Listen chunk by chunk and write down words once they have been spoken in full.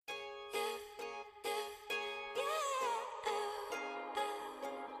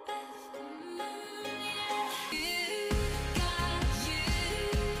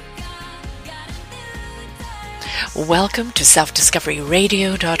Welcome to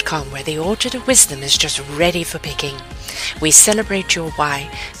selfdiscoveryradio.com, where the orchard of wisdom is just ready for picking. We celebrate your why,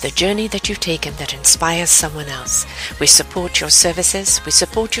 the journey that you've taken that inspires someone else. We support your services, we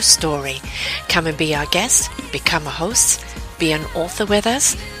support your story. Come and be our guest, become a host, be an author with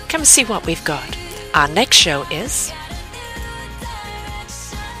us. Come and see what we've got. Our next show is...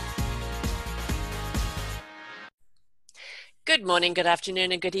 Good morning, good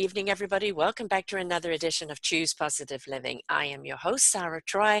afternoon, and good evening, everybody. Welcome back to another edition of Choose Positive Living. I am your host, Sarah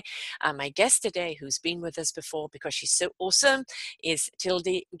Troy. My guest today, who's been with us before because she's so awesome, is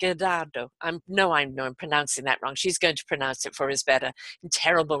Tilde Guedardo. I know I'm pronouncing that wrong. She's going to pronounce it for us better. I'm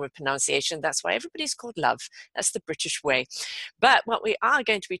terrible with pronunciation. That's why everybody's called Love. That's the British way. But what we are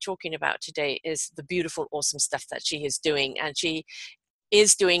going to be talking about today is the beautiful, awesome stuff that she is doing. And she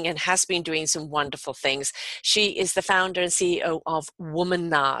is doing and has been doing some wonderful things. She is the founder and CEO of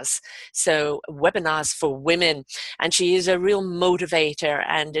Womanars, so webinars for women. And she is a real motivator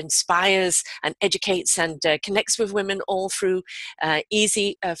and inspires and educates and connects with women all through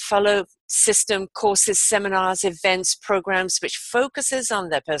easy follow system, courses, seminars, events, programs, which focuses on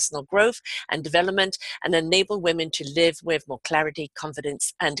their personal growth and development and enable women to live with more clarity,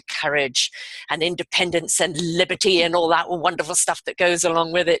 confidence, and courage, and independence and liberty and all that wonderful stuff that goes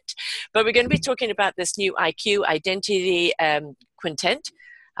along with it. But we're going to be talking about this new IQ, Identity Quintet.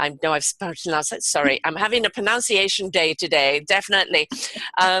 I know I've pronounced it. Sorry, I'm having a pronunciation day today, definitely.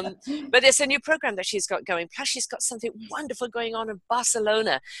 But it's a new program that she's got going. Plus, she's got something wonderful going on in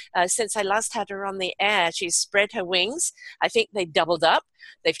Barcelona. Since I last had her on the air, she's spread her wings. I think they doubled up.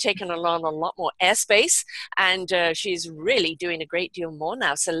 They've taken along a lot more airspace, and she's really doing a great deal more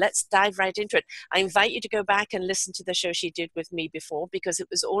now. So let's dive right into it. I invite you to go back and listen to the show she did with me before, because it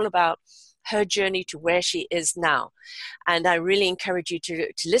was all about her journey to where she is now. And I really encourage you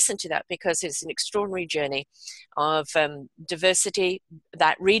to listen to that, because it's an extraordinary journey of diversity,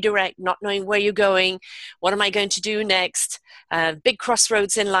 that redirect, not knowing where you're going, what am I going to do next, big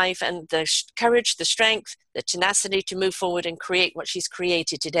crossroads in life, and the courage, the strength, the tenacity to move forward and create what she's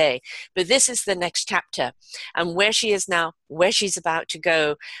created today. But this is the next chapter, and where she is now, where she's about to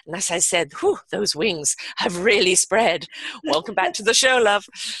go. And as I said, whew, those wings have really spread. Welcome back to the show, love.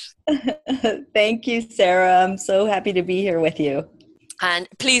 Thank you, Sarah. I'm so happy to be here with you. And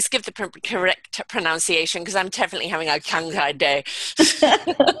please give the correct pronunciation, because I'm definitely having a tongue-tied day.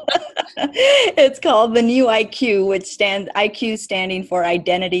 It's called the new IQ, which IQ standing for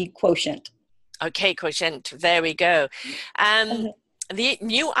Identity Quotient. Okay, quotient. There we go. The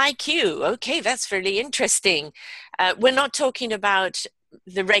new IQ. Okay, that's really interesting. We're not talking about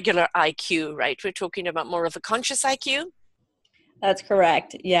the regular IQ, right? We're talking about more of a conscious IQ. That's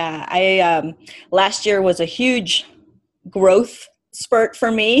correct. Yeah, I last year was a huge growth spurt for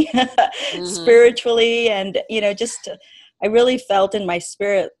me, spiritually, and I really felt in my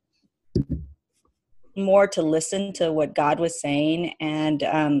spirit more to listen to what God was saying, and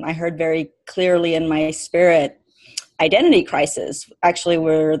I heard very clearly in my spirit, identity crisis actually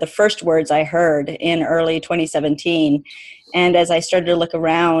were the first words I heard in early 2017. And as I started to look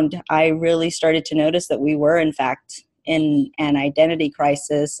around, I really started to notice that we were, in fact, in an identity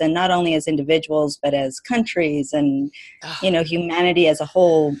crisis, and not only as individuals, but as countries and, humanity as a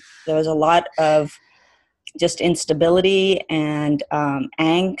whole. There was a lot of just instability and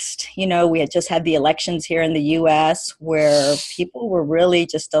angst. We had just had the elections here in the U.S. where people were really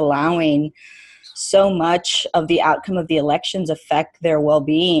just allowing so much of the outcome of the elections affect their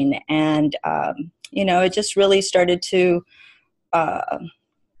well-being. And, it just really started to,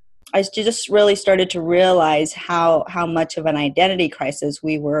 I just really started to realize how much of an identity crisis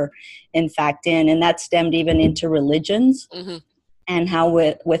we were in fact in. And that stemmed even into religions. Mm-hmm. And how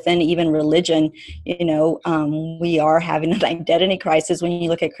within even religion, we are having an identity crisis. When you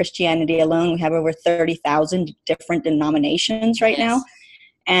look at Christianity alone, we have over 30,000 different denominations right now.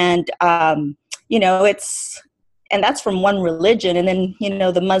 And, and that's from one religion. And then,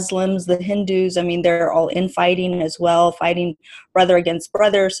 the Muslims, the Hindus, they're all infighting as well, fighting brother against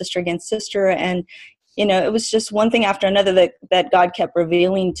brother, sister against sister. And, it was just one thing after another that God kept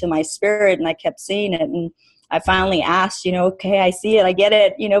revealing to my spirit, and I kept seeing it. And I finally asked, okay, I see it, I get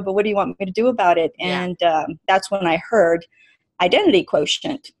it, but what do you want me to do about it? Yeah. And that's when I heard identity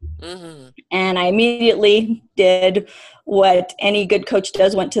quotient. Mm-hmm. And I immediately did what any good coach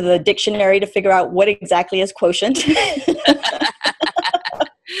does, went to the dictionary to figure out what exactly is quotient.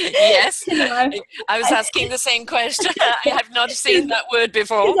 Yes, I was asking the same question. I have not seen that word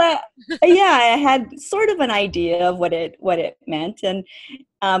before. I had sort of an idea of what it meant, and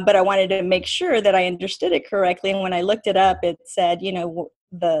but I wanted to make sure that I understood it correctly. And when I looked it up, it said,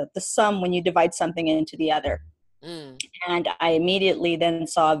 the sum when you divide something into the other. Mm. And I immediately then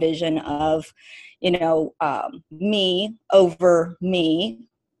saw a vision of, me over me,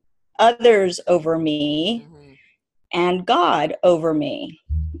 others over me, Mm-hmm. and God over me.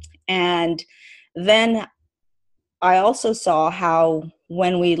 And then I also saw how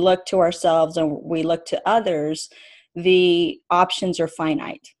when we look to ourselves and we look to others, the options are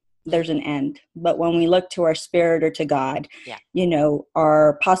finite. There's Mm. an end. But when we look to our spirit or to God, Yeah.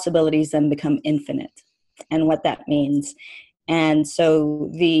 our possibilities then become infinite, and what that means. And so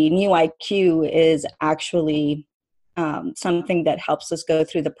the new IQ is actually something that helps us go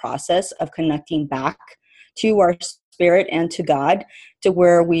through the process of connecting back to our spirit and to God, to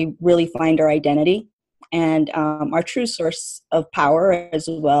where we really find our identity and our true source of power as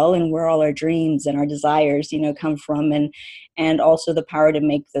well, and where all our dreams and our desires, come from, and also the power to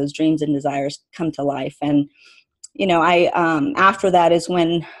make those dreams and desires come to life. And I after that is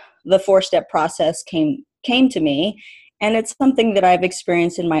when the 4-step process came to me, and it's something that I've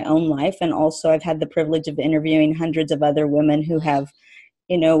experienced in my own life, and also I've had the privilege of interviewing hundreds of other women who have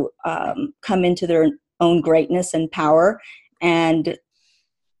come into their own greatness and power, and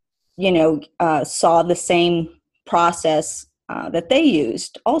saw the same process that they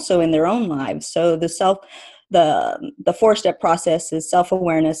used also in their own lives. So the 4-step process is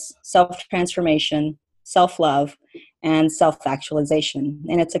self-awareness, self-transformation, self-love, and self-actualization.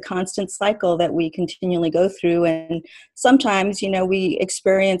 And it's a constant cycle that we continually go through. And sometimes, we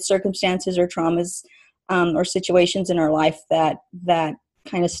experience circumstances or traumas or situations in our life that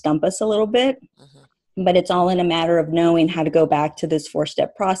kind of stump us a little bit. Mm-hmm. But it's all in a matter of knowing how to go back to this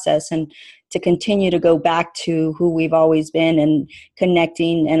 4-step process and to continue to go back to who we've always been, and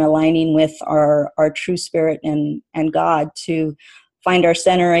connecting and aligning with our true spirit and God, to find our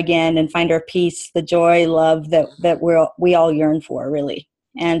center again and find our peace, the joy, love that we all yearn for, really.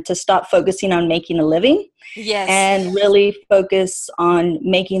 And to stop focusing on making a living Yes. and really focus on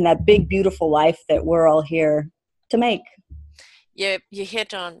making that big, beautiful life that we're all here to make. You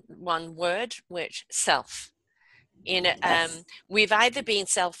hit on one word, which self. Yes. We've either been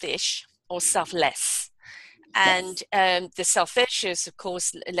selfish or selfless. And Yes. the selfish has, of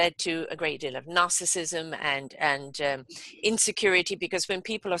course, led to a great deal of narcissism and insecurity, because when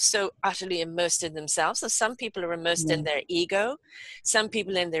people are so utterly immersed in themselves, so some people are immersed in Yeah. their ego, some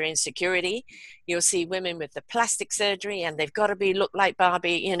people in their insecurity. You'll see women with the plastic surgery and they've got to look like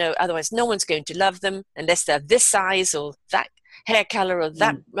Barbie, otherwise no one's going to love them unless they're this size or that hair color or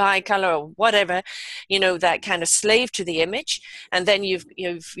that eye color or whatever, that kind of slave to the image. And then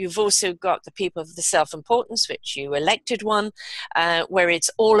you've also got the people of the self-importance, which you elected one, where it's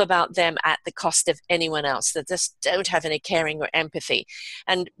all about them at the cost of anyone else, that just don't have any caring or empathy.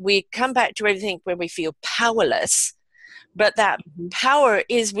 And we come back to everything where we feel powerless, but that power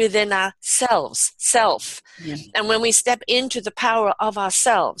is within ourselves, self. Yeah. And when we step into the power of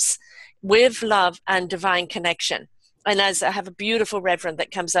ourselves with love and divine connection, and as I have a beautiful reverend that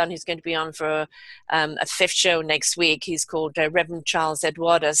comes on, who's going to be on for a 5th show next week. He's called Reverend Charles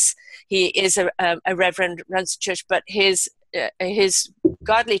Edwardas. He is a reverend, runs a church, but his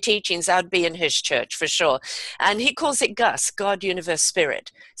godly teachings, I'd be in his church for sure. And he calls it GUS, God, Universe,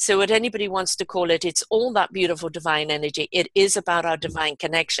 Spirit. So what anybody wants to call it, it's all that beautiful divine energy. It is about our divine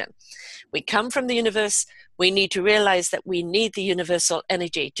connection. We come from the universe. We need to realize that we need the universal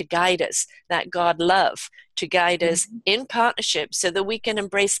energy to guide us, that God love to guide us in partnership, so that we can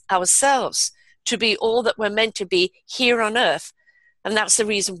embrace ourselves to be all that we're meant to be here on earth. And that's the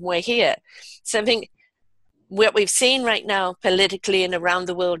reason we're here. So I think what we've seen right now politically and around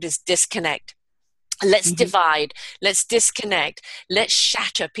the world is disconnect. Let's divide, let's disconnect, let's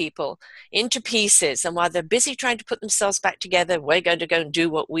shatter people into pieces. And while they're busy trying to put themselves back together, we're going to go and do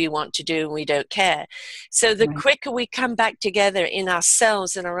what we want to do, and we don't care. So the quicker we come back together in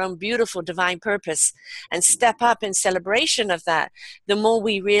ourselves and our own beautiful divine purpose and step up in celebration of that, the more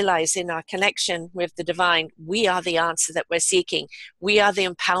we realize in our connection with the divine, we are the answer that we're seeking. We are the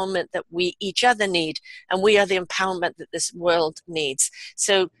empowerment that we each other need, and we are the empowerment that this world needs.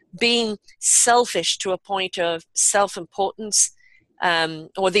 So being selfish to a point of self-importance,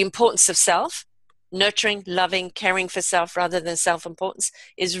 or the importance of self, nurturing, loving, caring for self rather than self-importance,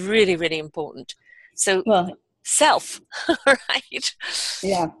 is really, really important. So self, right?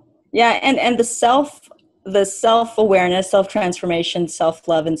 Yeah. And the self-awareness, self-transformation,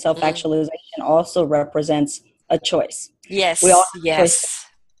 self-love, and self-actualization also represents a choice. Yes. We all have choices.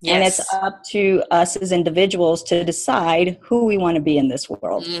 Yes. And it's up to us as individuals to decide who we want to be in this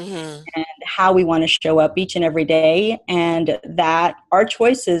world and how we want to show up each and every day, and that our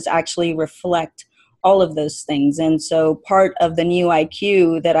choices actually reflect all of those things. And so part of the new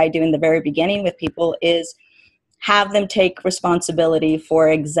IQ that I do in the very beginning with people is have them take responsibility for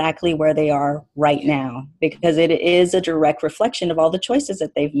exactly where they are right now, because it is a direct reflection of all the choices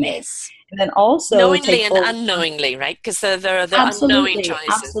that they've made. Yes. And then also Knowingly take and full unknowingly, right? Because there are the unknowing absolutely, choices.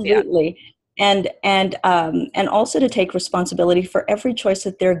 Yeah. absolutely. And also to take responsibility for every choice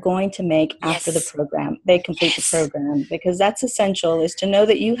that they're going to make after the Yes. program, they complete the Yes. program, because that's essential, is to know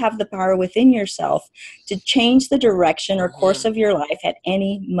that you have the power within yourself to change the direction or course Mm-hmm. of your life at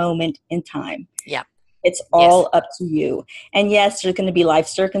any moment in time. Yeah. It's Yes. all up to you. And yes, there's going to be life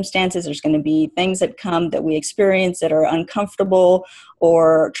circumstances. There's going to be things that come that we experience that are uncomfortable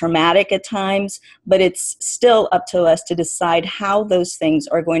or traumatic at times, but it's still up to us to decide how those things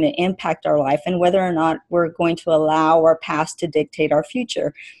are going to impact our life and whether or not we're going to allow our past to dictate our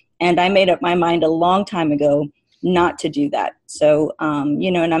future. And I made up my mind a long time ago not to do that. So,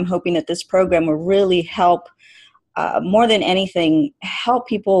 and I'm hoping that this program will really help, more than anything, help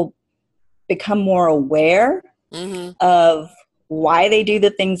people become more aware Mm-hmm. of why they do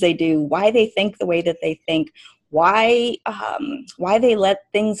the things they do, why they think the way that they think, why they let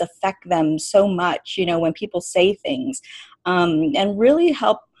things affect them so much. When people say things, and really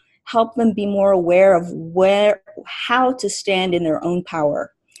help them be more aware of how to stand in their own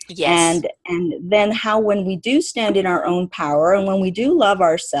power. Yes. And then how, when we do stand in our own power and when we do love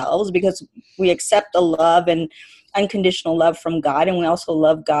ourselves, because we accept the love and unconditional love from God, and we also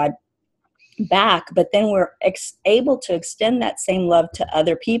love God back, but then we're able to extend that same love to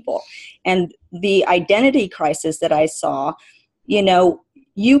other people. And the identity crisis that I saw,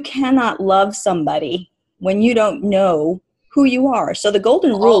 you cannot love somebody when you don't know who you are. So the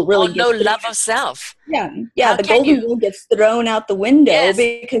golden rule Or really no gets love of self. yeah, How the can golden you? rule gets thrown out the window, Yes.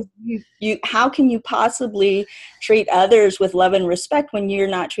 because you how can you possibly treat others with love and respect when you're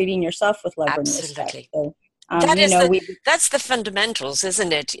not treating yourself with love and respect? Absolutely. So That is the we that's the fundamentals,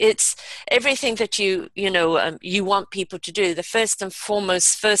 isn't it? It's everything that you want people to do. The first and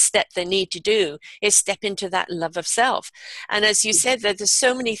foremost first step they need to do is step into that love of self. And as you said, that there's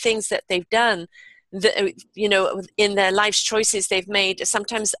so many things that they've done that, in their life's choices they've made,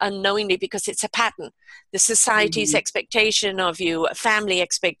 sometimes unknowingly, because it's a pattern. The society's expectation of you, a family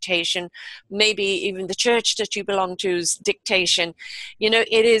expectation, maybe even the church that you belong to's dictation.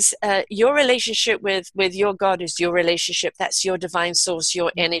 It is your relationship with your God is your relationship. That's your divine source,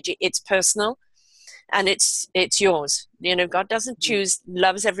 your energy. It's personal, and it's yours. God doesn't choose,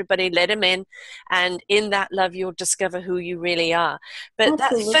 loves everybody, let him in, and in that love you'll discover who you really are. But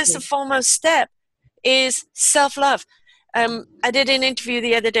that first and absolutely. foremost step is self-love. I did an interview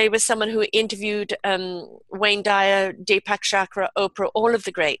the other day with someone who interviewed Wayne Dyer, Deepak Chopra, Oprah, all of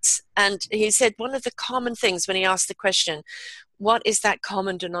the greats. And he said one of the common things when he asked the question, what is that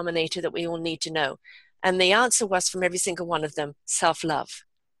common denominator that we all need to know? And the answer was, from every single one of them, self-love.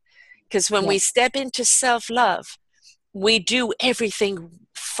 Because when we Yes. step into self-love, we do everything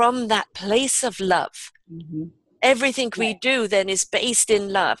from that place of love. Mm-hmm. Everything we do then is based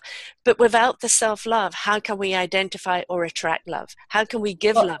in love. But without the self-love, how can we identify or attract love? How can we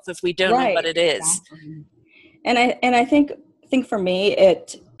give Well, love if we don't know what right. it is? Exactly. And I think for me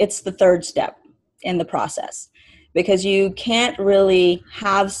it's the third step in the process, because you can't really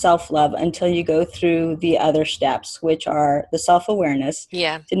have self-love until you go through the other steps, which are the self-awareness,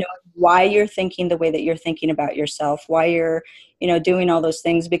 Yeah. to know why you're thinking the way that you're thinking about yourself, why you're doing all those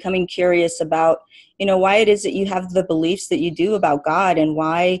things, becoming curious about why it is that you have the beliefs that you do about God, and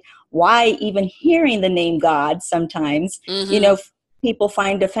why even hearing the name God sometimes Mm-hmm. people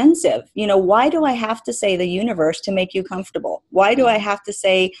find offensive. Why do I have to say the universe to make you comfortable? Why do I have to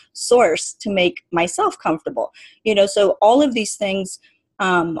say source to make myself comfortable? So all of these things,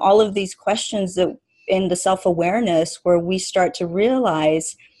 all of these questions that in the self-awareness, where we start to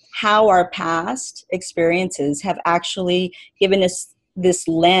realize how our past experiences have actually given us this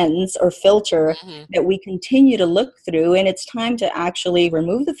lens or filter Mm-hmm. that we continue to look through. And it's time to actually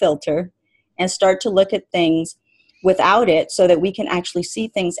remove the filter and start to look at things without it, so that we can actually see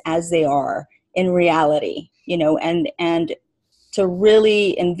things as they are in reality, and to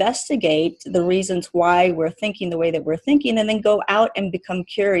really investigate the reasons why we're thinking the way that we're thinking, and then go out and become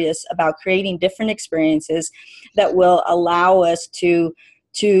curious about creating different experiences that will allow us to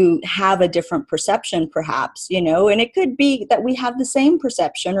have a different perception, perhaps, and it could be that we have the same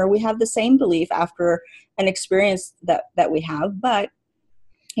perception or we have the same belief after an experience that we have, but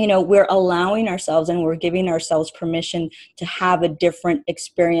we're allowing ourselves and we're giving ourselves permission to have a different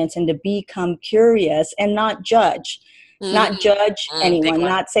experience and to become curious and not judge, Big anyone, one.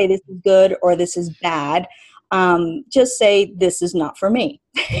 not say this is good or this is bad. Just say, this is not for me.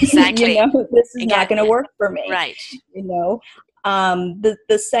 Exactly. This is not Again, going to work for me. right. you know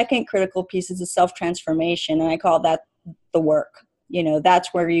The second critical piece is the self-transformation, and I call that the work.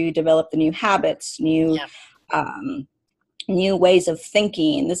 That's where you develop the new habits, new ways of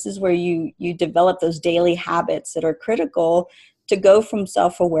thinking. This is where you develop those daily habits that are critical to go from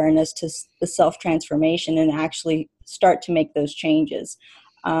self-awareness to the self-transformation and actually start to make those changes.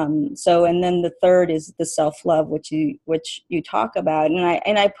 And then the third is the self-love, which you talk about.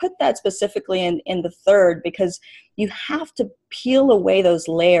 And I put that specifically in the third because you have to peel away those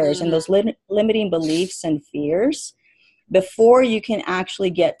layers and those limiting beliefs and fears before you can actually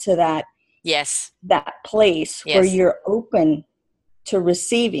get to that place where you're open to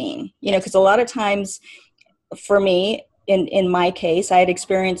receiving, because a lot of times for me, in my case, I had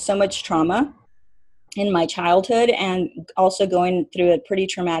experienced so much trauma in my childhood and also going through a pretty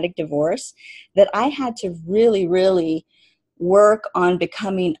traumatic divorce that I had to really, really work on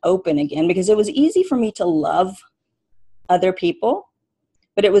becoming open again, because it was easy for me to love other people,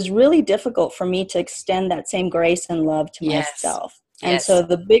 but it was really difficult for me to extend that same grace and love to myself. And so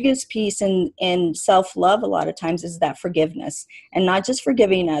the biggest piece in self-love a lot of times is that forgiveness, and not just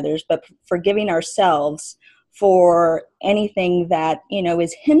forgiving others, but forgiving ourselves for anything that,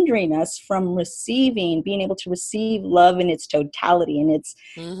 is hindering us from being able to receive love in its totality and its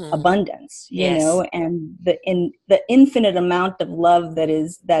abundance, and the infinite amount of love that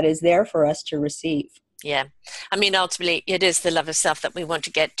is there for us to receive. Yeah. I mean, ultimately, it is the love of self that we want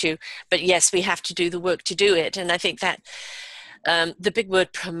to get to. But yes, we have to do the work to do it. And I think that the big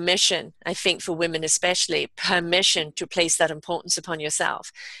word permission, I think for women especially, permission to place that importance upon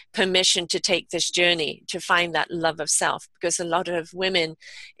yourself, permission to take this journey, to find that love of self. Because a lot of women,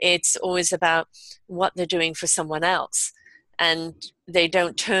 it's always about what they're doing for someone else. And they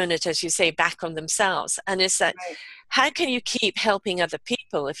don't turn it, as you say, back on themselves. And it's that, how can you keep helping other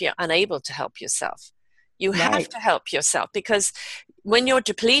people if you're unable to help yourself? You have to help yourself, because when you're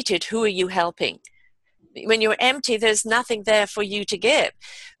depleted, who are you helping? When you're empty, there's nothing there for you to give.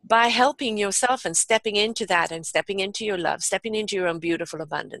 By helping yourself and stepping into that and stepping into your love, stepping into your own beautiful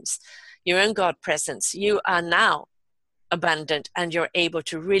abundance, your own God presence, you are now abundant and you're able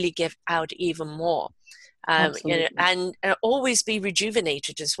to really give out even more. And always be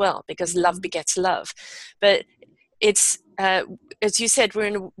rejuvenated as well, because love begets love. But it's as you said,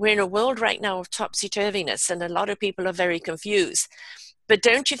 we're in a world right now of topsy-turviness, and a lot of people are very confused. But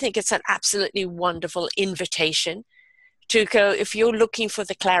don't you think it's an absolutely wonderful invitation to go, if you're looking for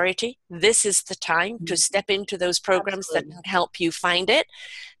the clarity, this is the time to step into those programs that can help you find it,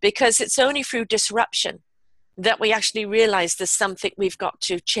 because it's only through disruption that we actually realize there's something we've got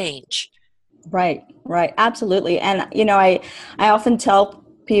to change. Right. Absolutely. And, I often tell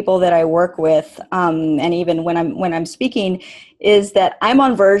people that I work with, and even when I'm speaking, is that I'm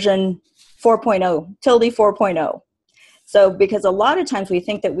on version 4.0, tilde 4.0. So, because a lot of times we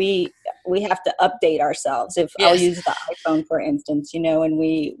think that we have to update ourselves. If I'll use the iPhone, for instance, and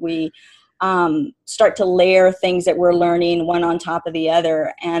we start to layer things that we're learning one on top of the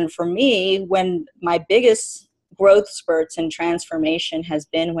other. And for me, when my biggest growth spurts and transformation has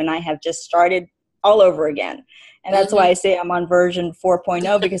been when I have just started all over again. And that's why I say I'm on version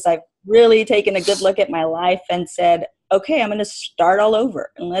 4.0, because I've really taken a good look at my life and said, okay, I'm going to start all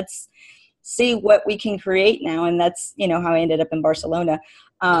over and let's see what we can create now. And that's, how I ended up in Barcelona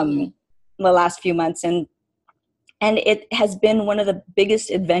the last few months. And it has been one of the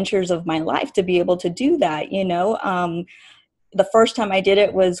biggest adventures of my life to be able to do that. The first time I did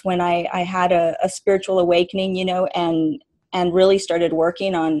it was when I had a spiritual awakening, and really started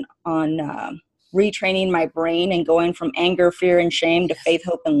working on retraining my brain and going from anger, fear, and shame to faith,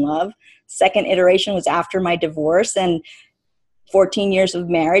 hope, and love. Second iteration was after my divorce and 14 years of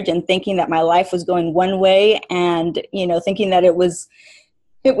marriage, and thinking that my life was going one way, and thinking that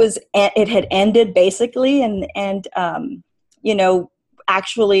it had ended basically, and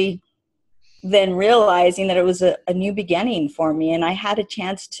actually then realizing that it was a new beginning for me, and I had a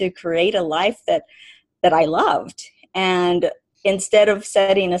chance to create a life that I loved. And instead of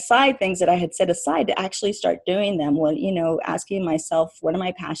setting aside things that I had set aside, to actually start doing them. Well, asking myself, what am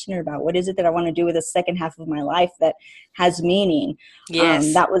I passionate about? What is it that I want to do with the second half of my life that has meaning?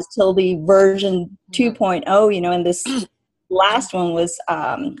 That was till the version 2.0, and this last one was,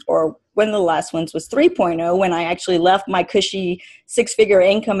 or one of the last ones was 3.0, when I actually left my cushy 6-figure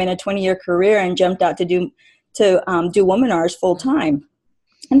income in a 20-year career and jumped out to do Womanars full time.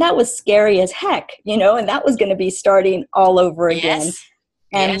 And that was scary as heck, and that was going to be starting all over again,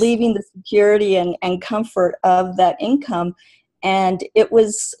 and leaving the security and comfort of that income And it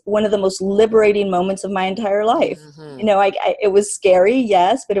was one of the most liberating moments of my entire life. Mm-hmm. You know, it was scary,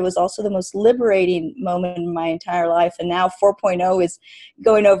 yes, but it was also the most liberating moment in my entire life. And now 4.0 is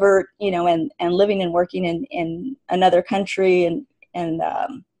going over, you know, and living and working in another country and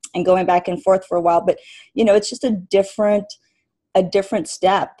going back and forth for a while. But, you know, it's just a different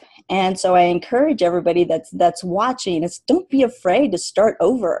step. And so I encourage everybody that's watching, is don't be afraid to start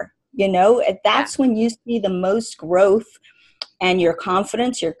over. You know, that's when you see the most growth, and your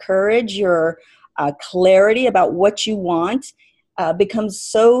confidence, your courage, your clarity about what you want becomes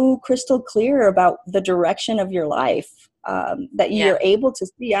so crystal clear about the direction of your life, that you're able to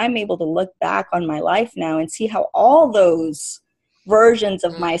see. I'm able to look back on my life now and see how all those versions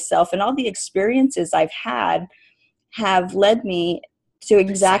of myself and all the experiences I've had have led me to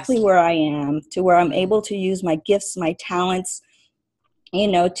exactly where I am, to where I'm able to use my gifts, my talents, you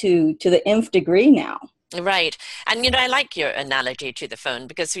know, to the nth degree now. Right. And, you know, I like your analogy to the phone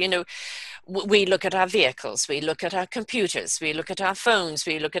because, you know, we look at our vehicles, we look at our computers, we look at our phones,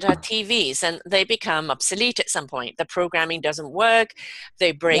 we look at our TVs, and they become obsolete at some point. The programming doesn't work,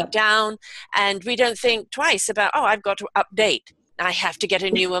 they break down, and we don't think twice about, oh, I've got to update. I have to get a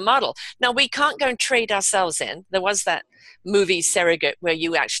newer model. Now, we can't go and trade ourselves in. There was that movie Surrogate where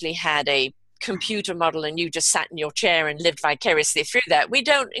you actually had a computer model and you just sat in your chair and lived vicariously through that. We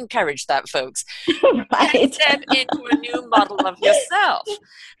don't encourage that, folks. Right. You can step into a new model of yourself,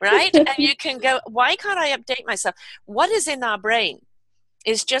 right? And you can go, why can't I update myself? What is in our brain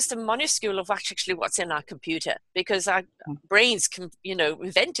is just a minuscule of actually what's in our computer, because our brains you know,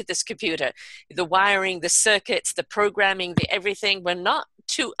 invented this computer, the wiring, the circuits, the programming, the everything. We're not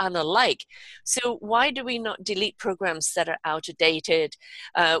too unalike. So why do we not delete programs that are outdated?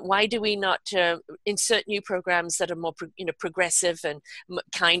 Why do we not insert new programs that are more progressive and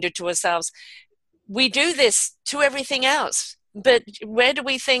kinder to ourselves? We do this to everything else. But where do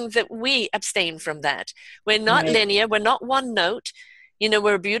we think that we abstain from that? We're not linear. We're not one note. You know,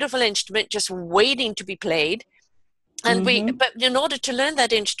 we're a beautiful instrument just waiting to be played. And but in order to learn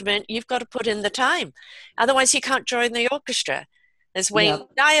that instrument, you've got to put in the time. Otherwise, you can't join the orchestra. As Wayne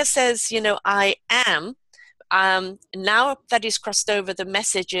Dyer says, you know, I am. Now that he's crossed over, the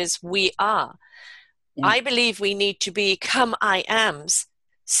message is we are. I believe we need to become I ams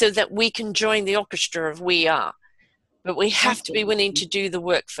so that we can join the orchestra of we are. But we have to be willing to do the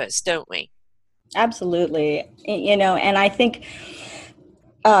work first, don't we? Absolutely. You know, and I think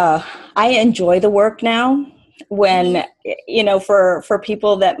I enjoy the work now when, you know, for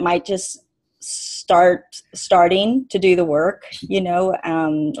people that might just starting to do the work, you know,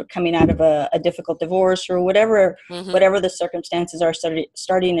 or coming out of a difficult divorce or whatever the circumstances are,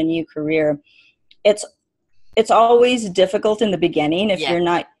 starting a new career. It's always difficult in the beginning if you're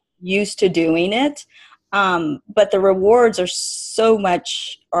not used to doing it. But the rewards are so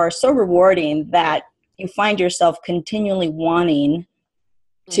rewarding that you find yourself continually wanting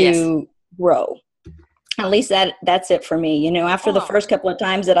to grow. At least that's it for me. You know, after the first couple of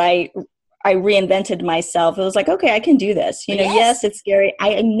times that I reinvented myself, it was like, okay, I can do this. You know, yes, it's scary.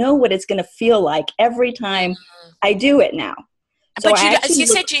 I know what it's going to feel like every time I do it now. So but as you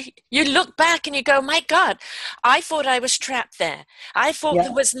said, you look back and you go, my God, I thought I was trapped there. I thought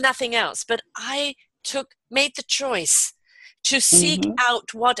there was nothing else, but I made the choice to seek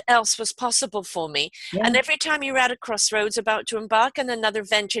out what else was possible for me. And every time you're at a crossroads about to embark on another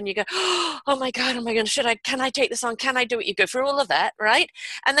venture and you go, oh my God, can I take this on? Can I do it? You go through all of that, right?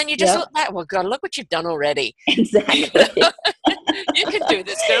 And then you just look back, well, God, look what you've done already. Exactly. You can do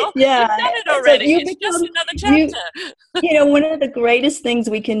this, girl. Yeah. You've done it already. It's just another chapter. You know, one of the greatest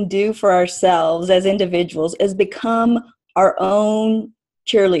things we can do for ourselves as individuals is become our own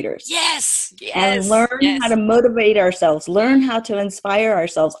cheerleaders. Yes. And learn how to motivate ourselves, learn how to inspire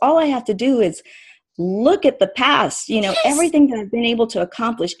ourselves. All I have to do is look at the past, you know, everything that I've been able to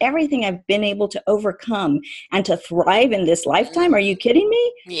accomplish, everything I've been able to overcome and to thrive in this lifetime. Are you kidding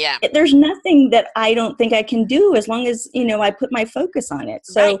me? Yeah. There's nothing that I don't think I can do as long as, you know, I put my focus on it.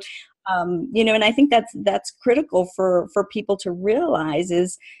 So, you know, and I think that's critical for people to realize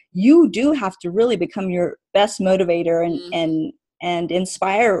is you do have to really become your best motivator and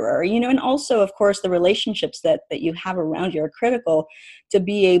inspirer, you know, and also, of course, the relationships that you have around you are critical to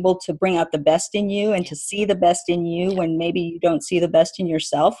be able to bring out the best in you and to see the best in you when maybe you don't see the best in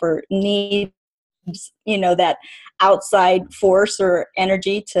yourself or need, you know, that outside force or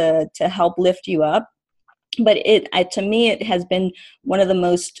energy to help lift you up. But to me, it has been one of the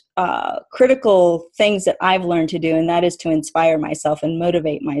most critical things that I've learned to do, and that is to inspire myself and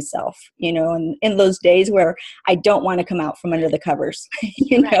motivate myself, and in those days where I don't want to come out from under the covers,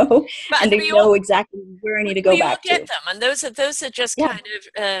 Right. But and to know exactly where I need to go we all back get to. them, and those are just Yeah.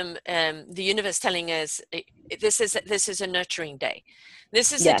 kind of the universe telling us this is a nurturing day.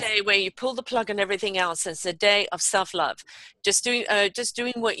 This is a Yes. day where you pull the plug on everything else. It's a day of self-love, just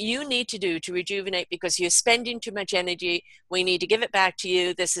doing what you need to do to rejuvenate, because you're spending too much energy. We need to give it back to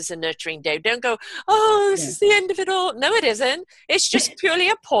you. This is a nurturing day. Don't go, oh, this is the end of it all. No, it isn't. It's just purely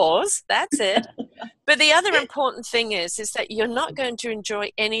a pause. That's it. But the other important thing is that you're not going to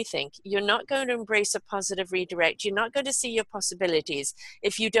enjoy anything. You're not going to embrace a positive redirect. You're not going to see your possibilities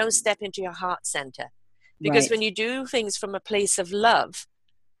if you don't step into your heart center. Because Right. when you do things from a place of love,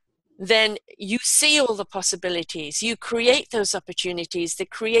 then you see all the possibilities. You create those opportunities. The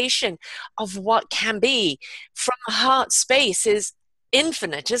creation of what can be from a heart space is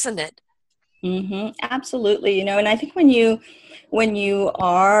infinite, isn't it? Absolutely. And I think when you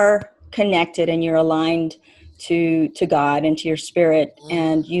are connected and you're aligned to God and to your spirit,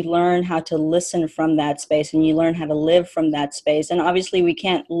 and you learn how to listen from that space and you learn how to live from that space. And obviously we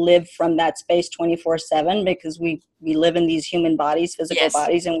can't live from that space 24/7 because we live in these human bodies, physical Yes.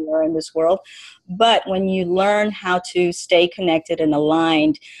 bodies, and we're in this world. But when you learn how to stay connected and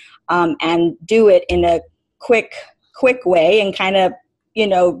aligned, and do it in a quick way and kind of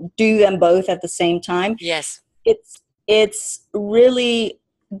do them both at the same time, Yes. it's really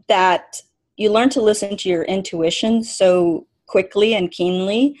that you learn to listen to your intuition so quickly and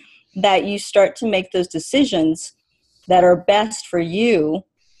keenly that you start to make those decisions that are best for you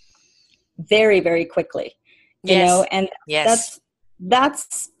very, very quickly. Yes. And Yes.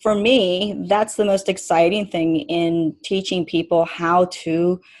 that's for me, that's the most exciting thing in teaching people how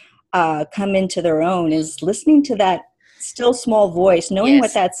to come into their own, is listening to that still small voice, knowing what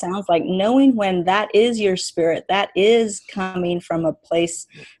Yes. that sounds like, knowing when that is your spirit, that is coming from a place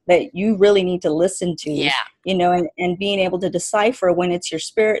that you really need to listen to, Yeah. And being able to decipher when it's your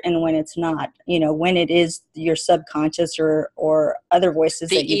spirit and when it's not, when it is your subconscious or other voices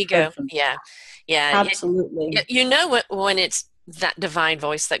The that you've heard ego. from. Yeah. Yeah. Absolutely. You know when it's that divine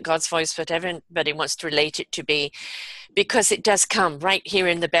voice, that God's voice, whatever everybody wants to relate it to be, because it does come right here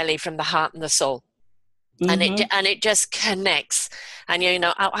in the belly from the heart and the soul. And it just connects. And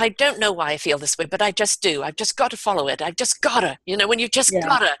I don't know why I feel this way, but I just do. I've just got to follow it. I've just got to, when you've just Yeah.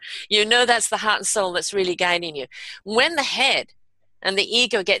 got to, that's the heart and soul that's really guiding you. When the head and the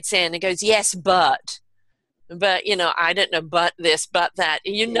ego gets in and goes, yes, but I don't know, but this, but that,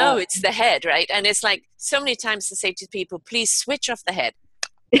 it's the head, right? And it's like so many times to say to people, please switch off the head,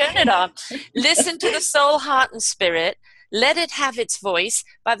 turn it off, listen to the soul, heart, and spirit, let it have its voice.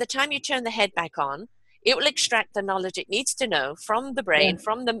 By the time you turn the head back on, it will extract the knowledge it needs to know from the brain,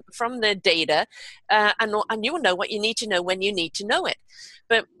 from the data, and you will know what you need to know when you need to know it.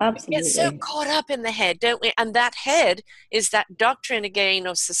 But we get so Absolutely. caught up in the head, don't we? And that head is that doctrine again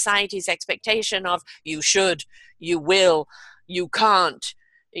of society's expectation of you should, you will, you can't,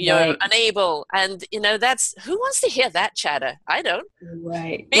 you're Right. unable, and that's, who wants to hear that chatter? I don't.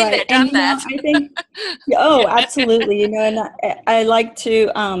 Right. Been there, done And that. I think absolutely. And I like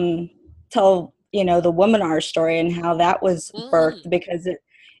to tell the Womanar story and how that was birthed, because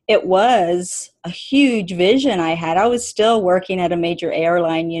it was a huge vision I had. I was still working at a major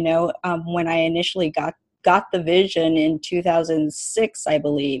airline, when I initially got the vision in 2006, I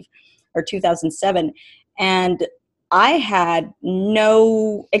believe, or 2007, and I had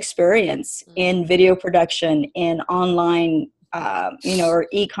no experience in video production, in online, or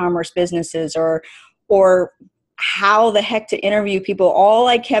e-commerce businesses, or how the heck to interview people. All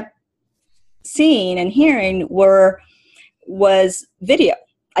I kept seeing and hearing was video.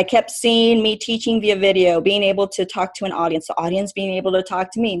 I kept seeing me teaching via video, being able to talk to an audience, the audience being able to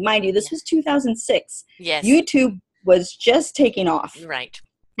talk to me. Mind you, this was 2006. Yes. YouTube was just taking off. Right.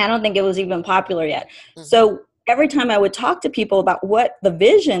 I don't think it was even popular yet. So every time I would talk to people about what the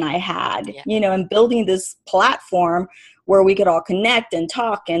vision I had, and building this platform where we could all connect and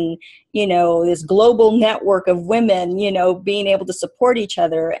talk, and, this global network of women, being able to support each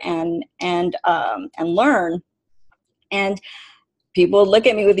other and learn. And people would look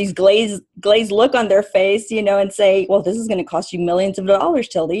at me with these glazed look on their face, and say, well, this is going to cost you millions of dollars,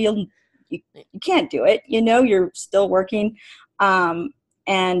 Tildy. You can't do it. You're still working.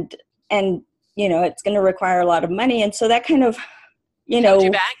 And it's going to require a lot of money. And so that kind of you Held you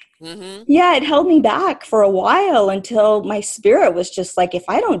know, back. Mm-hmm. yeah, it held me back for a while until my spirit was just like, if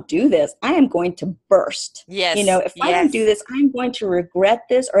I don't do this, I am going to burst. Yes. If I don't do Yes. this, I'm going to regret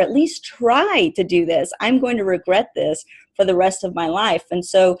this, or at least try to do this. I'm going to regret this for the rest of my life. And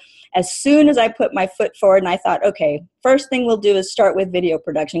so as soon as I put my foot forward and I thought, okay, first thing we'll do is start with video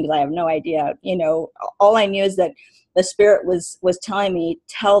production, because I have no idea, all I knew is that the spirit was telling me,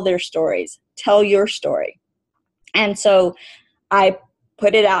 tell their stories, tell your story. And so I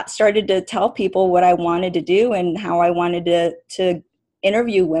put it out, started to tell people what I wanted to do and how I wanted to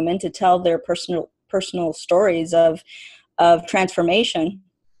interview women to tell their personal stories of transformation.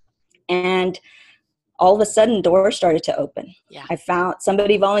 And all of a sudden, doors started to open. Yeah. I found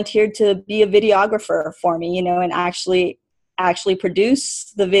somebody volunteered to be a videographer for me, and actually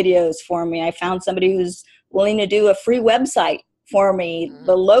produce the videos for me. I found somebody who's willing to do a free website for me. Mm-hmm.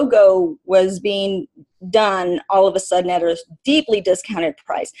 The logo was being done all of a sudden at a deeply discounted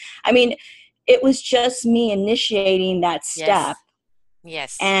price. I mean, it was just me initiating that step.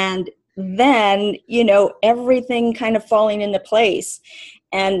 Yes. And then, everything kind of falling into place.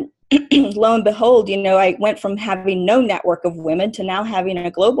 And lo and behold, I went from having no network of women to now having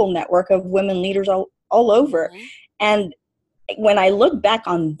a global network of women leaders all over. Mm-hmm. And when I look back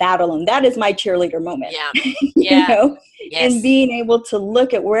on that alone, that is my cheerleader moment. Yeah. Yeah. Yes. And being able to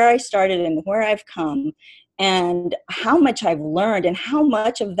look at where I started and where I've come and how much I've learned and how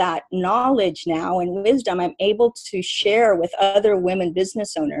much of that knowledge now and wisdom I'm able to share with other women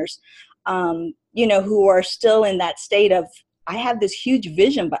business owners, who are still in that state of, I have this huge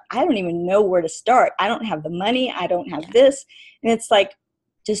vision, but I don't even know where to start. I don't have the money. I don't have this. And it's like,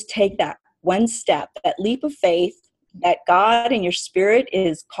 just take that one step, that leap of faith that God and your spirit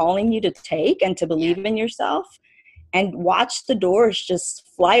is calling you to take and to believe in yourself, and watch the doors just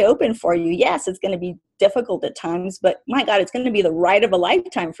fly open for you. Yes, it's going to be difficult at times, but my God, it's going to be the ride of a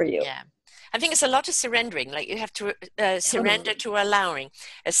lifetime for you. Yeah. I think it's a lot of surrendering. Like you have to surrender to allowing,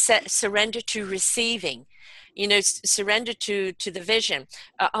 surrender to receiving, surrender to the vision.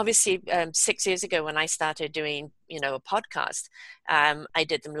 Obviously, 6 years ago when I started doing, a podcast, I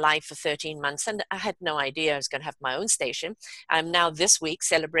did them live for 13 months and I had no idea I was going to have my own station. I'm now this week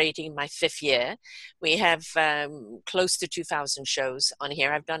celebrating my 5th year. We have close to 2,000 shows on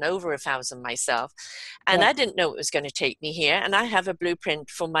here. I've done over 1,000 myself. And I didn't know it was going to take me here. And I have a blueprint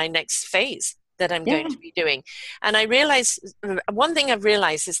for my next phase that I'm going to be doing. And I realized, one thing I've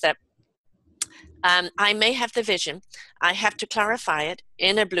realized is that I may have the vision. I have to clarify it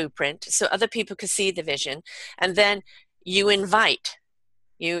in a blueprint so other people can see the vision. And then you invite,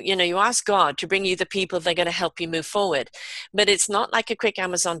 you ask God to bring you the people that are going to help you move forward. But it's not like a quick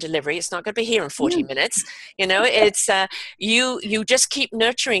Amazon delivery. It's not going to be here in 40 minutes. It's you just keep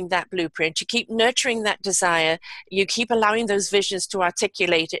nurturing that blueprint. You keep nurturing that desire. You keep allowing those visions to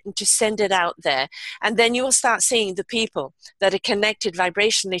articulate it and to send it out there. And then you will start seeing the people that are connected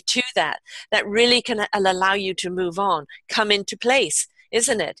vibrationally to that really can allow you to move on, come into place.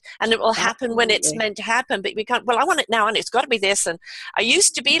 Isn't it? And it will happen when it's meant to happen, but we can't, well, I want it now and it's got to be this. And I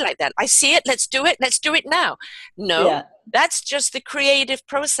used to be like that. I see it. Let's do it now. No, that's just the creative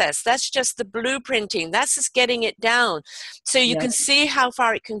process. That's just the blueprinting. That's just getting it down so you can see how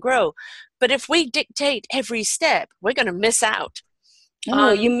far it can grow. But if we dictate every step, we're going to miss out.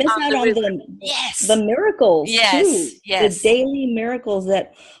 Oh, you miss out on the miracles too. The daily miracles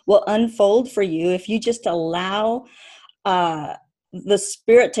that will unfold for you if you just allow the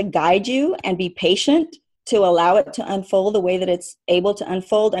spirit to guide you and be patient to allow it to unfold the way that it's able to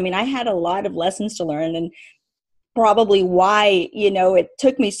unfold. I mean, I had a lot of lessons to learn, and probably why, it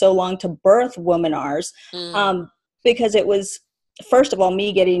took me so long to birth Womanars, because it was, first of all,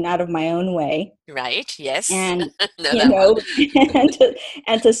 me getting out of my own way. Right. Yes. And,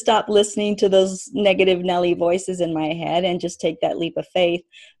 and to stop listening to those negative Nelly voices in my head and just take that leap of faith.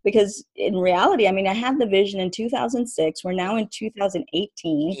 Because in reality, I mean, I had the vision in 2006. We're now in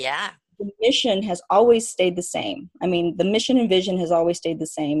 2018. Yeah. The mission has always stayed the same. I mean, the mission and vision has always stayed the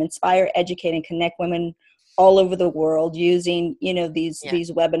same. Inspire, educate, and connect women all over the world using, these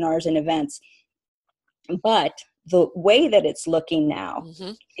webinars and events. But the way that it's looking now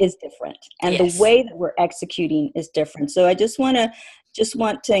is different, and the way that we're executing is different. So I just want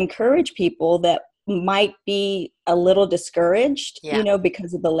to encourage people that might be a little discouraged,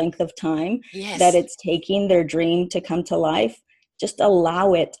 because of the length of time that it's taking their dream to come to life. Just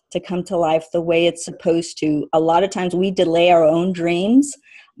allow it to come to life the way it's supposed to. A lot of times we delay our own dreams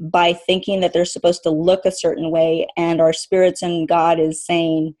by thinking that they're supposed to look a certain way, and our spirits and God is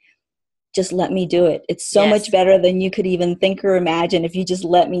saying, just let me do it. It's so Yes. much better than you could even think or imagine if you just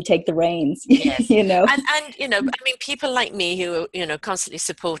let me take the reins. Yes. You know? And, I mean, people like me who, constantly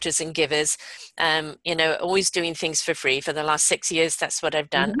supporters and givers, always doing things for free for the last 6 years. That's what I've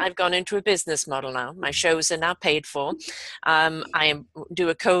done. Mhm. I've gone into a business model now. My shows are now paid for. Do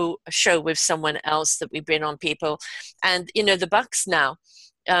a show with someone else that we bring on people. And, the bucks now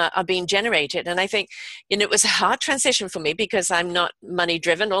are being generated. And I think, it was a hard transition for me because I'm not money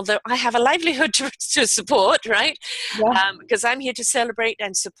driven, although I have a livelihood to support, right? Yeah. Because I'm here to celebrate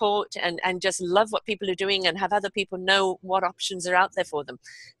and support and just love what people are doing and have other people know what options are out there for them.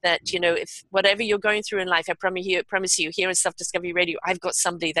 That, if whatever you're going through in life, I promise you here in Self Discovery Radio, I've got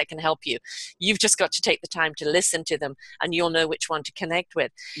somebody that can help you. You've just got to take the time to listen to them and you'll know which one to connect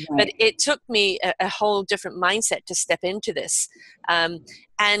with. Right. But it took me a whole different mindset to step into this.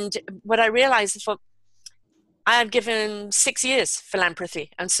 And what I realized is I've given 6 years philanthropy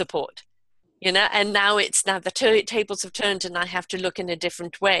and support, and now the tables have turned and I have to look in a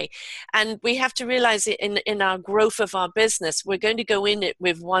different way. And we have to realize in our growth of our business, we're going to go in it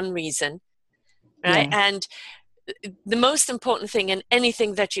with one reason, right? Yeah. And the most important thing in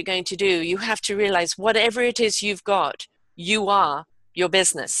anything that you're going to do, you have to realize whatever it is you've got, you are your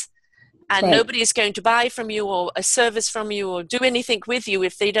business. And Right. nobody is going to buy from you or a service from you or do anything with you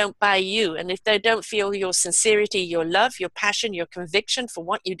if they don't buy you. And if they don't feel your sincerity, your love, your passion, your conviction for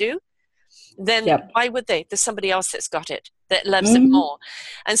what you do, then Yep. why would they? There's somebody else that's got it, that loves it Mhm. more.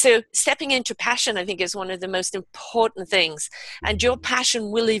 And so stepping into passion, I think, is one of the most important things. And your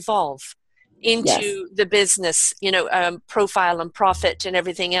passion will evolve into Yes. the business, profile and profit and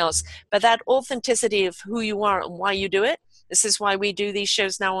everything else. But that authenticity of who you are and why you do it, this is why we do these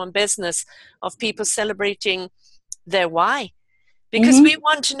shows now on business of people celebrating their why, because we Mhm.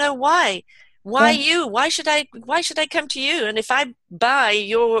 want to know why. Why Yeah. you? Why should I come to you? And if I buy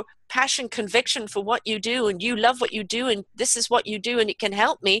your passion, conviction for what you do, and you love what you do, and this is what you do, and it can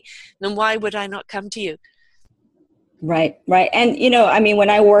help me, then why would I not come to you? Right. Right. And, I mean, when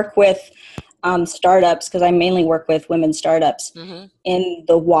I work with startups, because I mainly work with women startups, Mm-hmm. in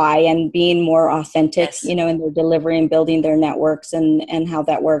the why and being more authentic, Yes. in their delivery and building their networks and how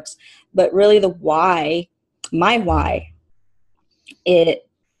that works. But really the why, my why, it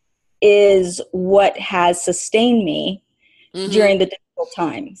is what has sustained me Mm-hmm. during the difficult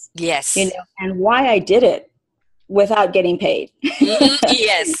times, Yes. and why I did it without getting paid. Mm-hmm.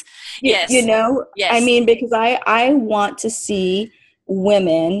 Yes. Yes. I Yes. mean, because I want to see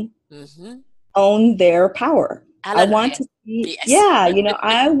women Mm-hmm. own their power. I want Hallelujah. to see, Yes.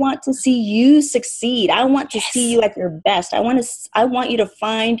 I want to see you succeed. I want to see Yes. you at your best. I want you to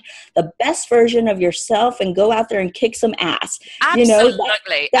find the best version of yourself and go out there and kick some ass.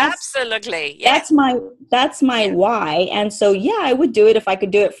 Absolutely. That's Absolutely. Yes. that's my Yeah. why. And so, yeah, I would do it if I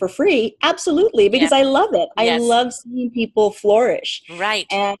could do it for free. Absolutely. Yeah. Because I love it. I Yes. love seeing people flourish. Right.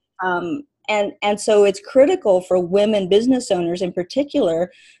 And so it's critical for women business owners in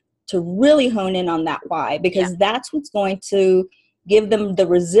particular to really hone in on that why, Yeah. because that's what's going to give them the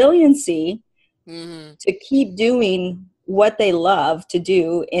resiliency Mm-hmm. to keep doing what they love to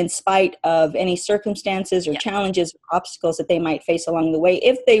do in spite of any circumstances or Yeah. challenges or obstacles that they might face along the way.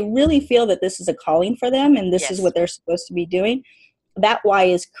 If they really feel that this is a calling for them and this is Yes. what they're supposed to be doing, that why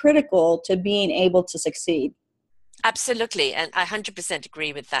is critical to being able to succeed. Absolutely. And I 100%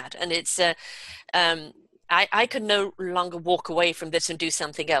 agree with that. And it's, I could no longer walk away from this and do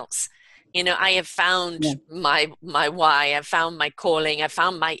something else. I have found Yeah. my why. I've found my calling. I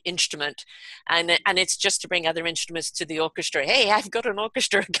found my instrument, and it's just to bring other instruments to the orchestra. Hey, I've got an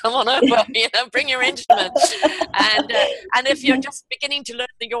orchestra. Come on over. Bring your instrument. And if you're just beginning to learn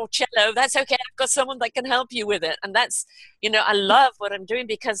your cello, that's okay. I've got someone that can help you with it. And that's, I love what I'm doing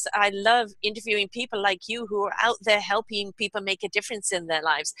because I love interviewing people like you who are out there helping people make a difference in their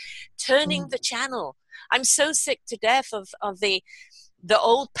lives, turning the channel. I'm so sick to death of the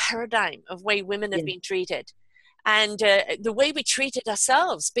old paradigm of way women have Yeah. been treated, and the way we treated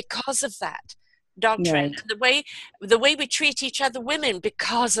ourselves because of that doctrine, Right. and the way we treat each other women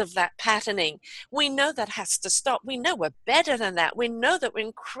because of that patterning. We know that has to stop. We know we're better than that. We know that we're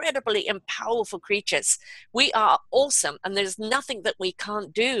incredibly and powerful creatures. We are awesome, and there's nothing that we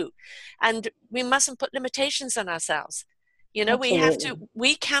can't do, and we mustn't put limitations on ourselves. Absolutely.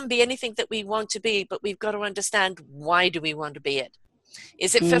 We can be anything that we want to be, but we've got to understand, why do we want to be it?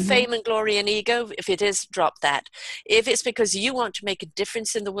 Is it for Mm-hmm. fame and glory and ego? If it is, drop that. If it's because you want to make a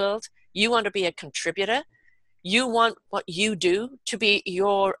difference in the world, you want to be a contributor, you want what you do to be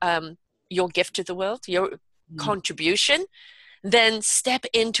your gift to the world, your contribution, then step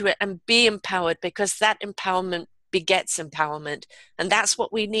into it and be empowered, because that empowerment begets empowerment. And that's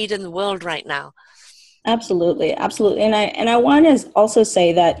what we need in the world right now. Absolutely, absolutely. And I want to also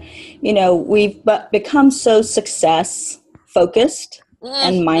say that, we've become so success focused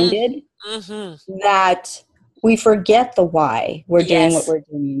and minded that we forget the why we're doing what we're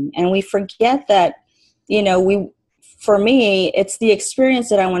doing. And we forget that, for me, it's the experience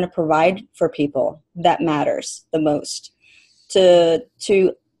that I want to provide for people that matters the most.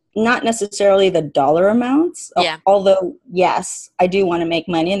 To not necessarily the dollar amounts, although, yes, I do want to make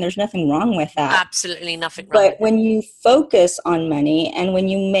money, and there's nothing wrong with that. Absolutely nothing wrong. But when you focus on money and when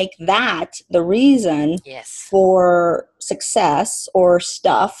you make that the reason for success or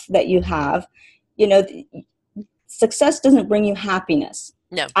stuff that you have, success doesn't bring you happiness.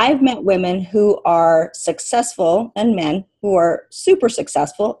 No. I've met women who are successful and men who are super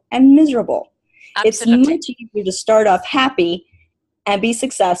successful and miserable. Absolutely. It's much easier to start off happy and be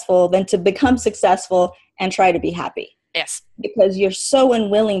successful than to become successful and try to be happy. Yes. Because you're so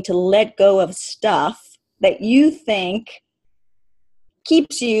unwilling to let go of stuff that you think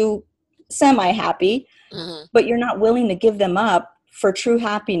keeps you semi-happy, but you're not willing to give them up for true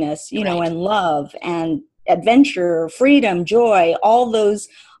happiness, and love and adventure, freedom, joy, all those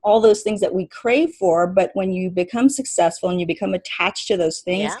things that we crave for. But when you become successful and you become attached to those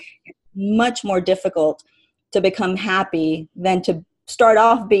things, it's much more difficult to become happy than to start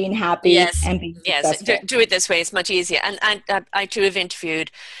off being happy and being successful. Do it this way. It's much easier. And I too have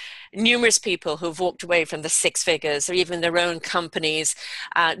interviewed numerous people who've walked away from the six figures or even their own companies,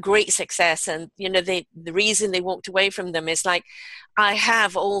 great success. And, the reason they walked away from them is like, I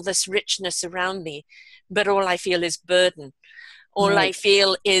have all this richness around me, but all I feel is burden. All I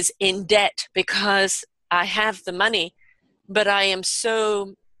feel is in debt because I have the money, but I am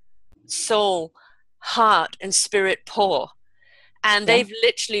so soul, heart, and spirit poor. And they've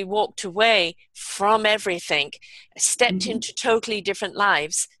literally walked away from everything, stepped into totally different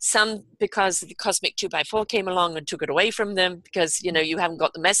lives. Some because the Cosmic 2x4 came along and took it away from them because, you haven't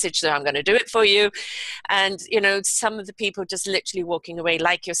got the message, so I'm going to do it for you. And, some of the people just literally walking away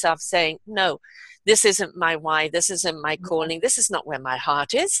like yourself saying, no, this isn't my why. This isn't my calling. This is not where my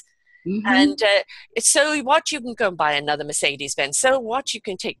heart is. And so what, you can go and buy another Mercedes-Benz. So what, you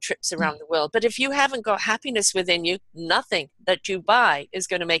can take trips around the world. But if you haven't got happiness within you, nothing that you buy is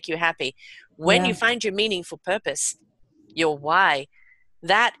going to make you happy. When you find your meaningful purpose, your why,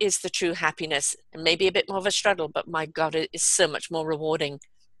 that is the true happiness. And maybe a bit more of a struggle, but my God, it is so much more rewarding.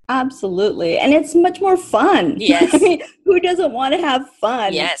 Absolutely. And it's much more fun. Yes. I mean, who doesn't want to have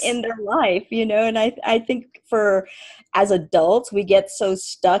fun in their life, And I think as adults, we get so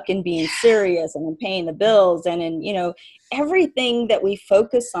stuck in being serious and in paying the bills and in, everything that we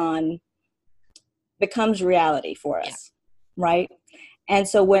focus on becomes reality for us. Right. And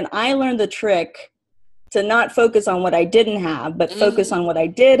so when I learned the trick to not focus on what I didn't have, but focus on what I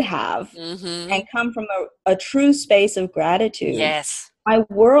did have and come from a true space of gratitude. Yes. My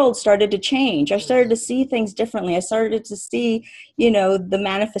world started to change. I started to see things differently. I started to see, the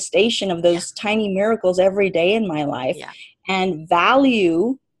manifestation of those tiny miracles every day in my life and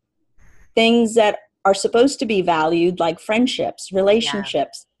value things that are supposed to be valued, like friendships,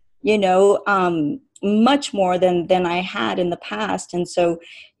 relationships, much more than I had in the past. And so,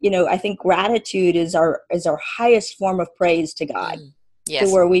 I think gratitude is our highest form of praise to God. To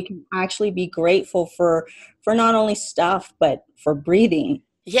where we can actually be grateful for not only stuff, but for breathing,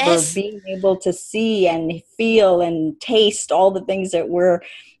 for being able to see and feel and taste all the things that we're,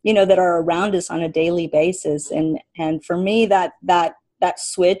 that are around us on a daily basis. And for me, that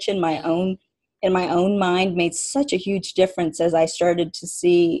switch in my own mind made such a huge difference as I started to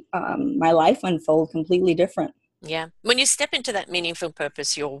see my life unfold completely different. Yeah. When you step into that meaningful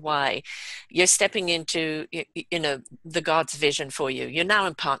purpose, your why, you're stepping into, the God's vision for you. You're now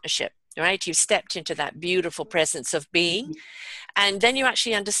in partnership, right? You've stepped into that beautiful presence of being, and then you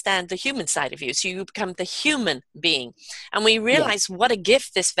actually understand the human side of you. So you become the human being. And we realize what a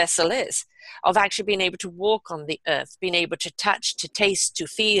gift this vessel is of actually being able to walk on the earth, being able to touch, to taste, to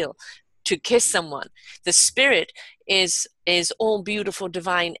feel, to kiss someone. The spirit is all beautiful,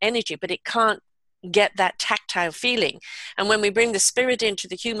 divine energy, but it can't get that tactile feeling. And when we bring the spirit into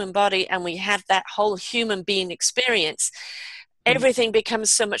the human body and we have that whole human being experience, everything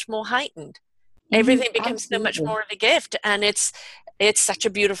becomes so much more heightened. Everything becomes so much more of a gift. And it's such a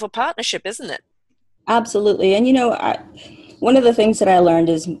beautiful partnership, isn't it? Absolutely. And one of the things that I learned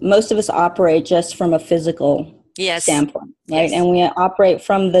is most of us operate just from a physical standpoint, right? And we operate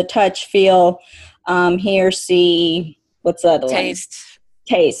from the touch, feel, hear, see, what's the other one?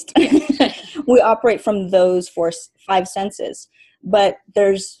 Taste. We operate from those five senses, but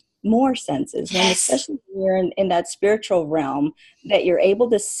there's more senses, when Yes. especially when you're in that spiritual realm, that you're able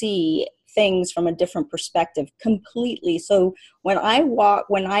to see things from a different perspective completely. So when I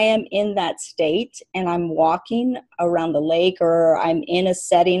am in that state and I'm walking around the lake, or I'm in a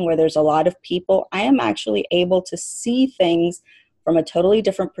setting where there's a lot of people, I am actually able to see things from a totally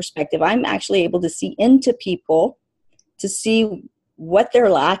different perspective. I'm actually able to see into people, to see what they're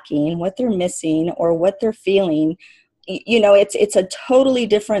lacking, what they're missing, or what they're feeling. It's a totally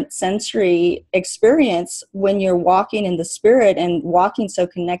different sensory experience when you're walking in the spirit and walking so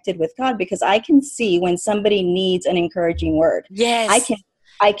connected with God, because I can see when somebody needs an encouraging word. I Yes. can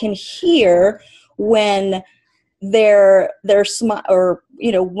I can hear when they're or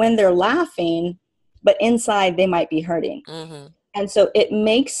when they're laughing, but inside they might be hurting. Mm-hmm. And so it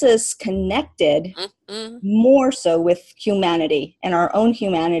makes us connected Mm-hmm. more so with humanity and our own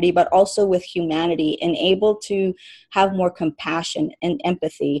humanity, but also with humanity, and able to have more compassion and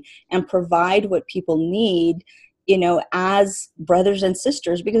empathy and provide what people need, as brothers and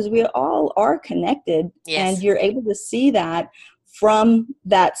sisters, because we all are connected. And Yes. you're able to see that from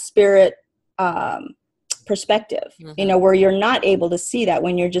that spirit perspective, Mm-hmm. where you're not able to see that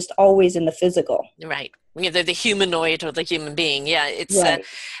when you're just always in the physical. Right. The humanoid or the human being. Yeah, it's Right.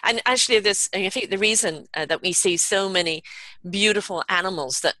 and actually I think the reason that we see so many beautiful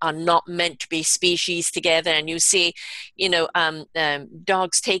animals that are not meant to be species together, and you see,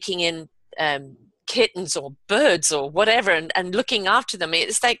 dogs taking in kittens or birds or whatever, and looking after them.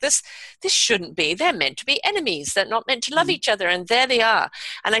 It's like this shouldn't be. They're meant to be enemies. They're not meant to love each other, and there they are.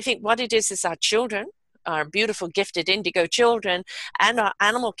 And I think what it is our children, our beautiful gifted indigo children, and our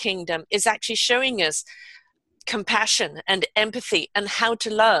animal kingdom is actually showing us compassion and empathy and how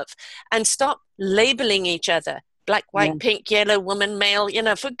to love, and stop labeling each other black, Yeah, white, pink, yellow, woman, male.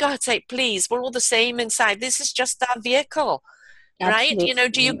 For God's sake, please, we're all the same inside. This is just our vehicle, right?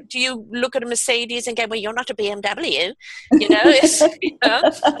 absolutely. Do you look at a Mercedes and go, well, you're not a BMW? It's,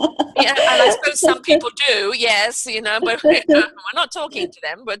 yeah, and I suppose some people do, yes, but we're not talking to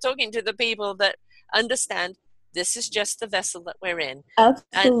them. We're talking to the people that understand this is just the vessel that we're in. And come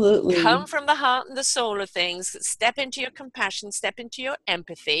Absolutely. from the heart and the soul of things, step into your compassion, step into your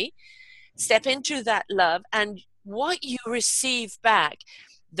empathy, step into that love, and what you receive back,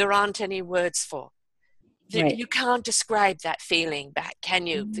 there aren't any words for. Right. You can't describe that feeling back, can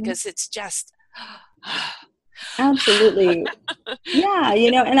you? Mhm. Because it's just Absolutely. Yeah,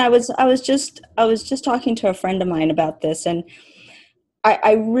 and I was just talking to a friend of mine about this, and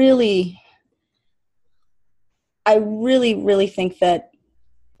I really think that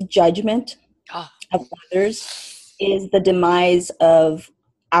judgment oh, of others is the demise of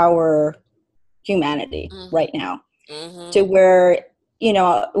our humanity mm-hmm, right now. mm-hmm, To where,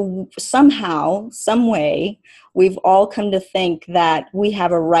 somehow, some way, we've all come to think that we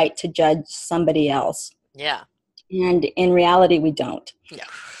have a right to judge somebody else. yeah, And in reality, we don't. yeah,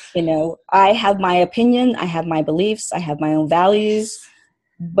 I have my opinion, I have my beliefs, I have my own values,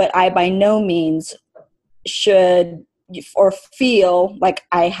 but I by no means should or feel like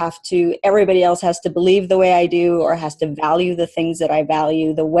everybody else has to believe the way I do, or has to value the things that I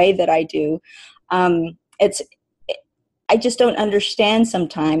value the way that I do. It's I just don't understand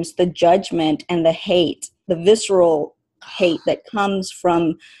sometimes the judgment and the hate, the visceral hate that comes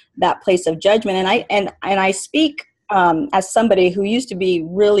from that place of judgment. And I speak as somebody who used to be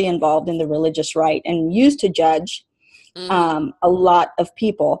really involved in the religious right and used to judge mm-hmm, a lot of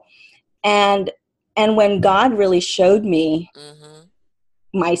people. And when God really showed me mm-hmm.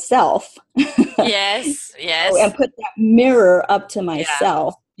 myself, Yes, and yes, put that mirror up to yeah,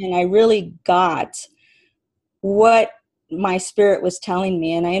 myself, and I really got what my spirit was telling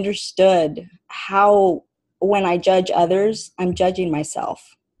me, and I understood how when I judge others, I'm judging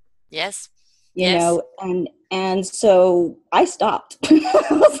myself, yes, yes. and so I stopped. I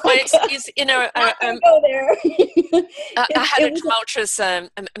was Well, like, I, not gonna go there. I had it a was tumultuous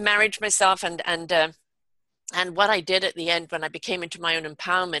marriage myself, and what I did at the end when I became into my own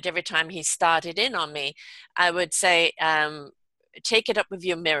empowerment, every time he started in on me, I would say, take it up with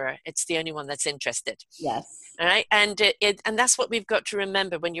your mirror. It's the only one that's interested. yes, All right. And that's what we've got to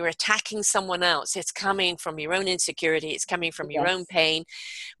remember when you're attacking someone else. It's coming from your own insecurity. It's coming from your own yes, pain.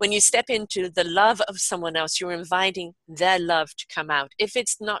 When you step into the love of someone else, you're inviting their love to come out. If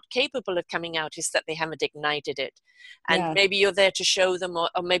it's not capable of coming out, it's that they haven't ignited it. And yeah, maybe you're there to show them, or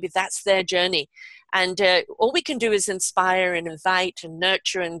maybe that's their journey. And all we can do is inspire and invite and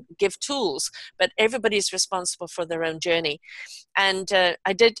nurture and give tools, but everybody's responsible for their own journey. And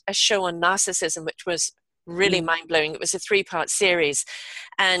I did a show on narcissism, which was really mm, mind-blowing. It was a 3-part series.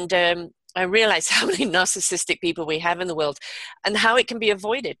 And I realize how many narcissistic people we have in the world and how it can be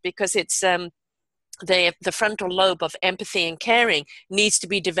avoided, because it's the frontal lobe of empathy and caring needs to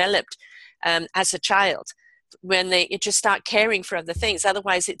be developed as a child, when they just start caring for other things.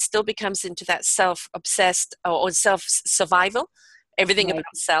 Otherwise, it still becomes into that self-obsessed or self-survival, everything Right.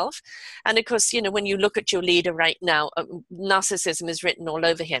 about self. And of course, when you look at your leader right now, narcissism is written all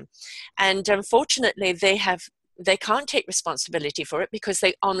over him. And unfortunately, they can't take responsibility for it, because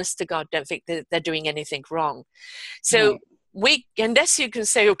they, honest to God, don't think that they're doing anything wrong. So Right. unless you can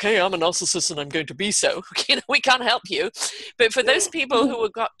say, okay, I'm a narcissist and I'm going to be so, we can't help you. But for those people who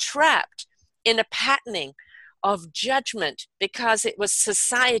got trapped in a patterning of judgment, because it was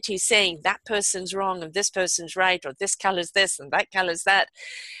society saying that person's wrong and this person's right, or this color's this and that color's that,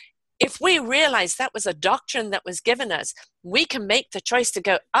 if we realize that was a doctrine that was given us, we can make the choice to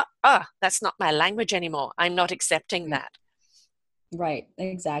go, that's not my language anymore. I'm not accepting that. Right,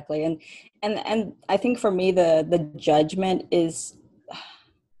 exactly. And I think for me, the judgment is,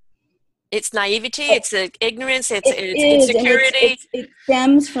 it's naivety, it's ignorance, it's it is, and insecurity. it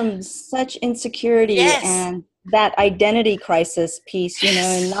stems from such insecurity Yes. and that identity crisis piece, and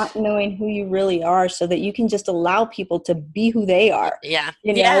Yes. not knowing who you really are, so that you can just allow people to be who they are, Yeah.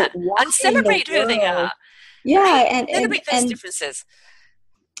 Yeah. And watching the celebrate who they world. are. Yeah, Right. and and Celebrate those and differences.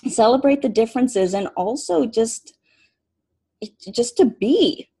 celebrate the differences, and also just to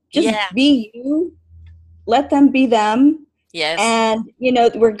be, just Yeah. be you, let them be them. Yes. And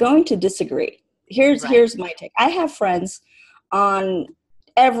we're going to disagree. Right. Here's my take. I have friends on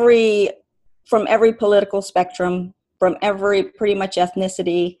every from every political spectrum, from every pretty much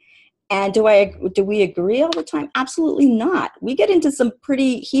ethnicity. And do we agree all the time? Absolutely not. We get into some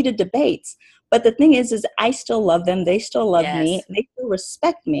pretty heated debates. But the thing is I still love them. They still love me. Yes. They still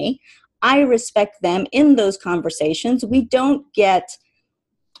respect me. I respect them in those conversations. We don't get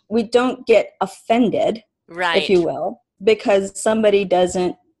offended, if Right. you will, because somebody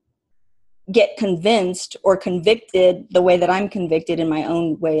doesn't get convinced or convicted the way that I'm convicted in my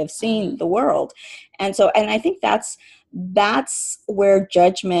own way of seeing the world. And I think that's where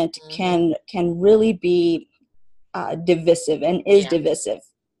judgment can really be divisive, and is Yeah. divisive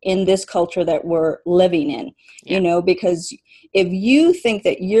in this culture that we're living in. Yeah. Because if you think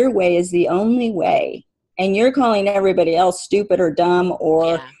that your way is the only way, and you're calling everybody else stupid or dumb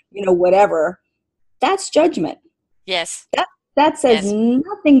or Yeah. whatever, that's judgment. Yes. That says Yes.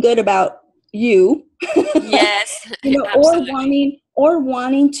 nothing good about you. Yes. Or Absolutely.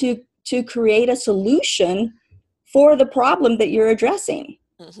 wanting to create a solution for the problem that you're addressing.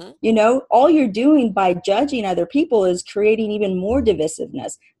 Mm-hmm. All you're doing by judging other people is creating even more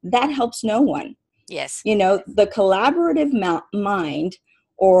divisiveness. That helps no one. Yes. The collaborative mind,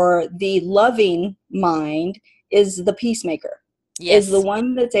 or the loving mind, is the peacemaker, is the Yes.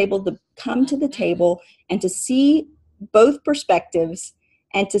 one that's able to come to the table and to see both perspectives,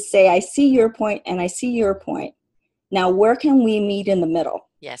 and to say, I see your point and I see your point. Now, where can we meet in the middle?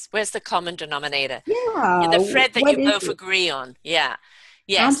 Yes. Where's the common denominator? Yeah, The thread that you what is both it? agree on. Yeah.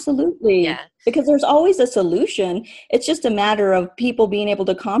 Yes. Absolutely. Yeah. Because there's always a solution. It's just a matter of people being able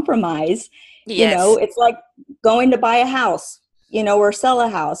to compromise. Yes. It's like going to buy a house, or sell a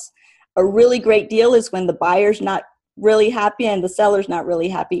house. A really great deal is when the buyer's not really happy and the seller's not really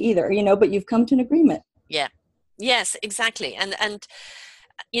happy either, but you've come to an agreement. Yeah. Yes, exactly. And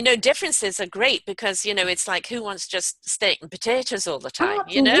differences are great, because it's like, who wants just steak and potatoes all the time?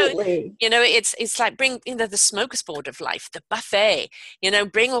 Absolutely. It's like, bring the smorgasbord of life, the buffet.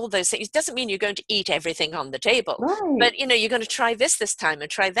 Bring all those things. It doesn't mean you're going to eat everything on the table, Right. but you're going to try this time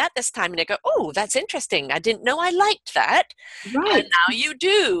and try that this time, and you go, oh, that's interesting. I didn't know I liked that, and Right. now you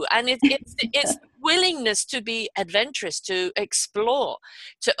do. And it's willingness to be adventurous, to explore,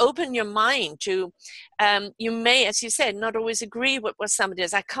 to open your mind to. You may, as you said, not always agree with what somebody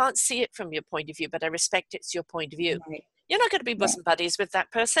does. I can't see it from your point of view, but I respect it's your point of view. Right. You're not going to be Right. bosom buddies with that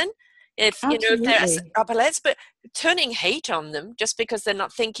person if they're Absolutely. opposites, but turning hate on them just because they're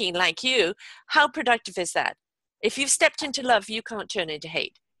not thinking like you, how productive is that? If you've stepped into love, you can't turn into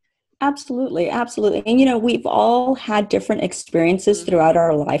hate. Absolutely, absolutely. And we've all had different experiences throughout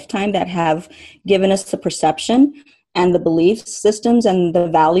our lifetime that have given us the perception and the belief systems and the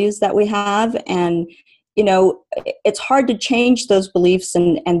values that we have. And it's hard to change those beliefs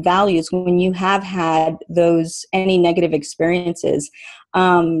and values when you have had any negative experiences.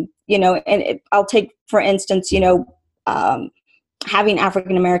 I'll take, for instance, having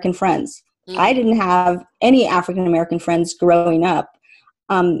African American friends. I didn't have any African American friends growing up.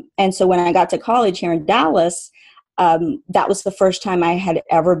 And so when I got to college here in Dallas, that was the first time I had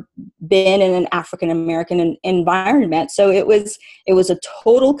ever been in an African American environment. So it was a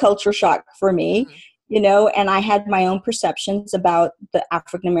total culture shock for me, and I had my own perceptions about the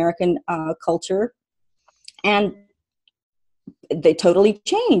African American culture, and they totally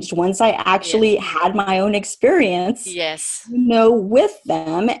changed once I actually had my own experience, with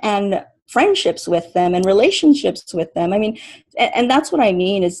them, and friendships with them, and relationships with them. I mean, and that's what I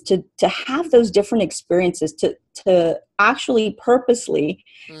mean, is to have those different experiences, to actually purposely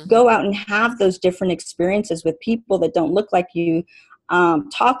go out and have those different experiences with people that don't look like you,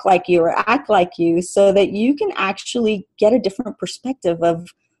 talk like you, or act like you, so that you can actually get a different perspective of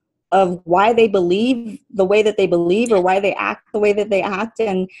why they believe the way that they believe, or why they act the way that they act,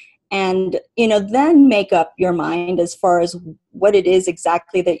 and then make up your mind as far as what it is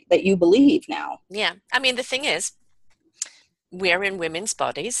exactly that you believe now. Yeah. I mean, the thing is, we're in women's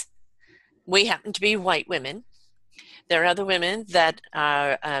bodies. We happen to be white women. There are other women that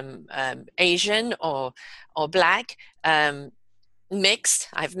are Asian or black, mixed.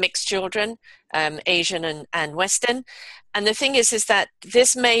 I have mixed children, Asian and Western. And the thing is that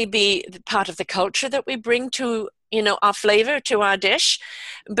this may be part of the culture that we bring to, our flavor, to our dish.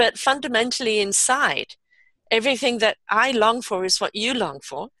 But fundamentally inside, everything that I long for is what you long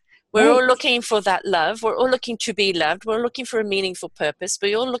for. We're all looking for that love. We're all looking to be loved. We're looking for a meaningful purpose.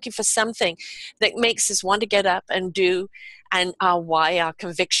 We're all looking for something that makes us want to get up and do, and our why, our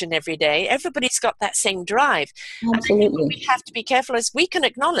conviction every day. Everybody's got that same drive. Absolutely. And I think what we have to be careful is we can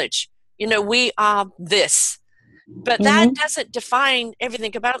acknowledge, we are this. But that doesn't define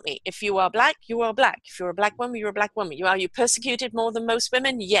everything about me. If you are black, you are black. If you're a black woman, you're a black woman. Are you persecuted more than most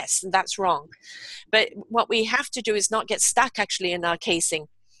women? Yes, and that's wrong. But what we have to do is not get stuck actually in our casing,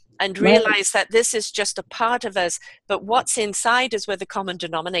 and realize that this is just a part of us, but what's inside is where the common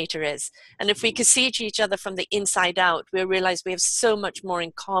denominator is. And if we can see each other from the inside out, we'll realize we have so much more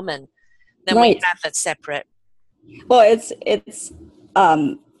in common than we have that's separate. Well, it's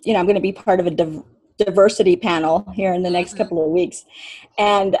I'm going to be part of a diversity panel here in the next couple of weeks,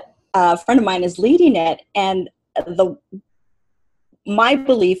 and a friend of mine is leading it, and my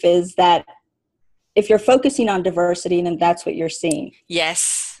belief is that if you're focusing on diversity, then that's what you're seeing.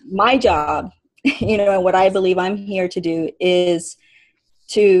 Yes. My job, and what I believe I'm here to do is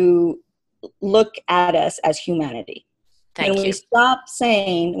to look at us as humanity. Thank you. When we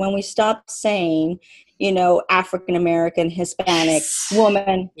stop saying, African American, Hispanic,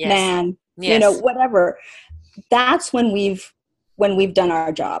 woman, man, whatever, that's when we've done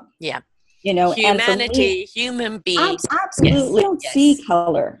our job. Yeah. Humanity, and for me, human beings. Absolutely. I don't see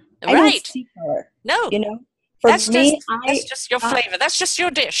color. I don't see color. No. That's just your flavor. That's just your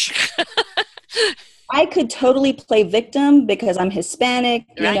dish. I could totally play victim because I'm Hispanic,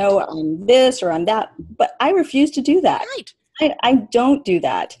 I'm this or I'm that, but I refuse to do that. Right. I don't do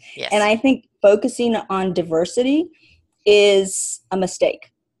that. Yes. And I think focusing on diversity is a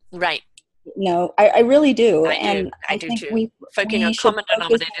mistake. Right. No, I really do. I do too. Focusing on common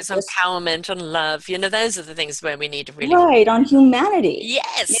denominators, empowerment and love. Those are the things where we need to really... Right, on humanity.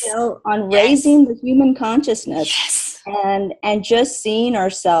 Yes. On raising the human consciousness. Yes. And just seeing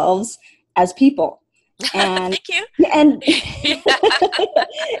ourselves as people. And thank you. And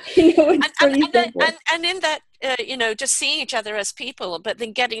and in that just seeing each other as people, but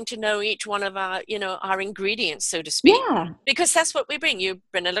then getting to know each one of our our ingredients, so to speak. Yeah. Because that's what we bring. You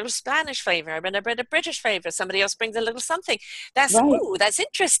bring a little Spanish flavor, I bring a British flavor, somebody else brings a little something. That's that's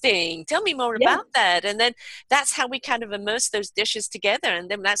interesting. Tell me more about that. And then that's how we kind of immerse those dishes together, and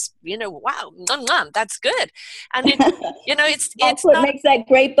then that's wow, that's good. And it's that's what makes that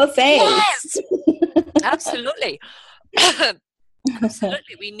great buffet. Yes. Absolutely.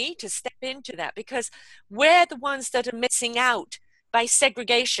 Absolutely. We need to step into that because we're the ones that are missing out by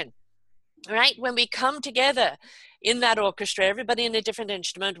segregation, right? When we come together in that orchestra, everybody in a different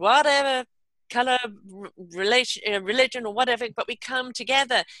instrument, whatever color, religion or whatever, but we come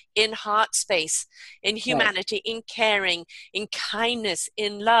together in heart space, in humanity, in caring, in kindness,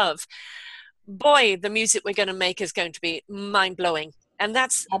 in love. Boy, the music we're going to make is going to be mind-blowing. And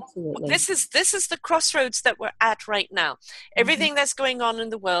that's absolutely, this is the crossroads that we're at right now. Everything that's going on in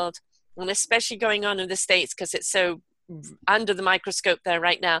the world, and especially going on in the States, because it's so under the microscope there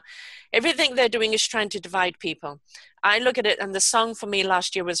right now, everything they're doing is trying to divide people. I look at it, and the song for me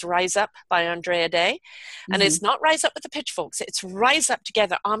last year was Rise Up by Andrea Day. And it's not Rise Up with the pitchforks, it's Rise Up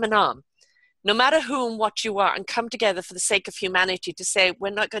together, arm in arm. No matter who and what you are, and come together for the sake of humanity to say, we're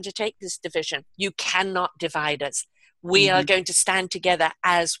not going to take this division. You cannot divide us. We are going to stand together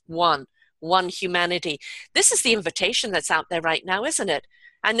as one humanity. This is the invitation that's out there right now, isn't it?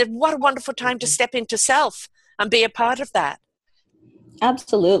 And what a wonderful time to step into self and be a part of that.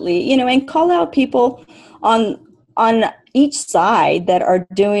 Absolutely. And call out people on each side that are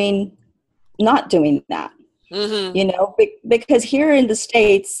not doing that. Because here in the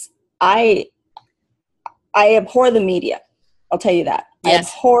States, I abhor the media. I'll tell you that. I Yes.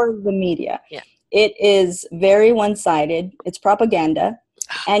 abhor the media. Yeah. It is very one-sided. It's propaganda,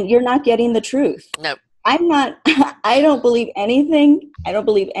 and you're not getting the truth. No. I don't believe anything. I don't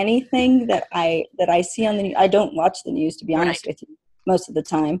believe anything that I see on the news. I don't watch the news, to be honest with you, most of the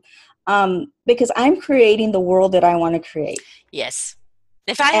time, because I'm creating the world that I want to create. Yes.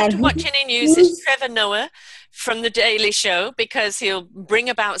 If I have to watch any news, it's Trevor Noah from The Daily Show, because he'll bring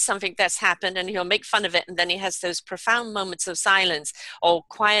about something that's happened and he'll make fun of it, and then he has those profound moments of silence or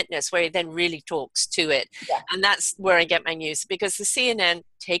quietness where he then really talks to it. Yeah. And that's where I get my news, because the CNN,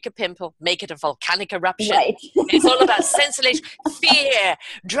 take a pimple, make it a volcanic eruption. Right. It's all about sensation, fear,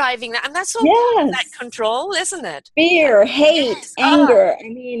 driving that. And that's all part of that control, isn't it? Fear, hate, anger. I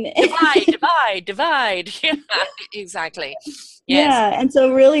mean, divide. Yeah, exactly. Yes. Yeah. And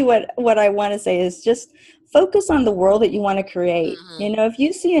so really what I want to say is just focus on the world that you want to create. Mm-hmm. If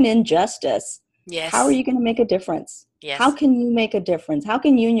you see an injustice, how are you going to make a difference? Yes. How can you make a difference? How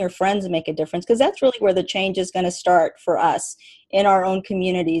can you and your friends make a difference? Because that's really where the change is going to start for us in our own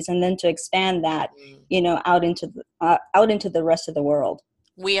communities, and then to expand that, out into the rest of the world.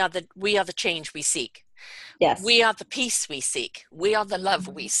 We are the change we seek. Yes. We are the peace we seek. We are the love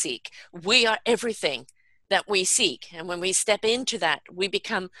we seek. We are everything that we seek. And when we step into that, we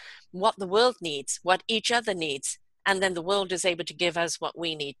become what the world needs, what each other needs. And then the world is able to give us what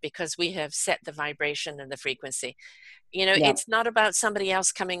we need, because we have set the vibration and the frequency. It's not about somebody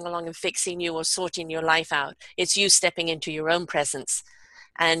else coming along and fixing you or sorting your life out. It's you stepping into your own presence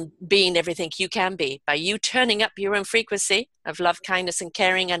and being everything you can be by you turning up your own frequency of love, kindness, and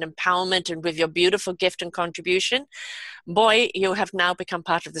caring and empowerment, and with your beautiful gift and contribution. Boy, you have now become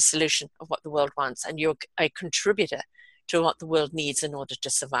part of the solution of what the world wants, and you're a contributor to what the world needs in order to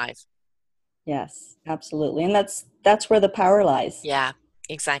survive. Yes, absolutely. And that's where the power lies. Yeah,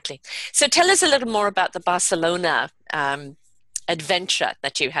 exactly. So tell us a little more about the Barcelona adventure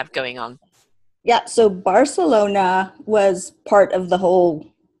that you have going on. Yeah, so Barcelona was part of the whole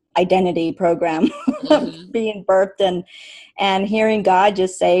identity program being birthed, and hearing God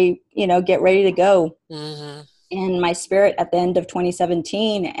just say, get ready to go. Mm-hmm. In my spirit at the end of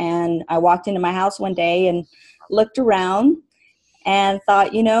 2017. And I walked into my house one day and looked around and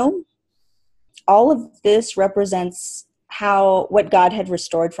thought, all of this represents what God had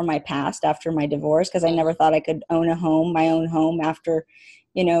restored from my past after my divorce, because I never thought I could own my own home after,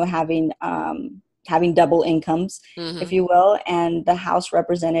 having double incomes, if you will. And the house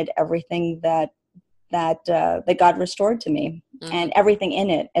represented everything that God restored to me, and everything in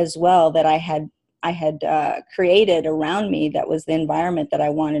it as well that I had created around me, that was the environment that I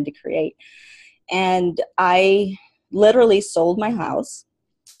wanted to create. And I literally sold my house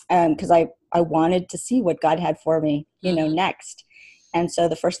because I wanted to see what God had for me, next. And so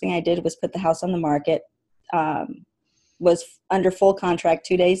the first thing I did was put the house on the market, was under full contract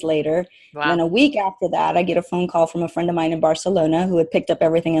 2 days later. Wow. And then a week after that, I get a phone call from a friend of mine in Barcelona who had picked up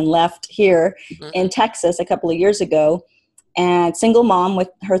everything and left here in Texas a couple of years ago. And single mom with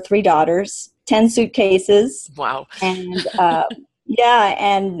her 3 daughters, 10 suitcases. Wow. And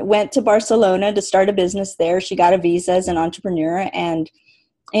and went to Barcelona to start a business there. She got a visa as an entrepreneur, and,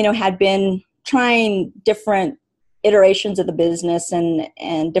 had been trying different iterations of the business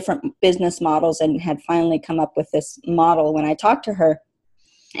and different business models, and had finally come up with this model when I talked to her.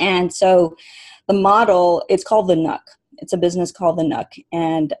 And so the model, it's called The Nook. It's a business called The Nook.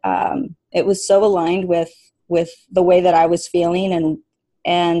 And it was so aligned with the way that I was feeling,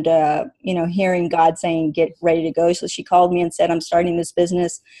 and hearing God saying, get ready to go. So she called me and said, I'm starting this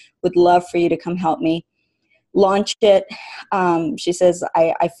business, would love for you to come help me launch it. She says,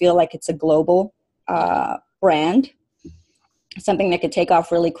 I feel like it's a global brand, something that could take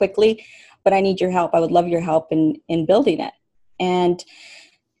off really quickly, but I need your help. I would love your help in building it. And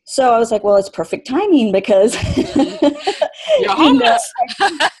so I was like, well, it's perfect timing, because you're homeless.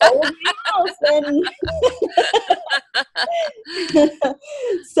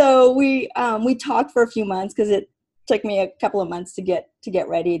 So we talked for a few months, because it took me a couple of months to get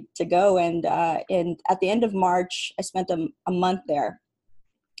ready to go. And at the end of March, I spent a month there.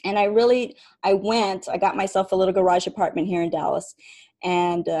 And I got myself a little garage apartment here in Dallas,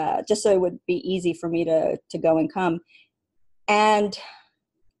 and just so it would be easy for me to go and come. And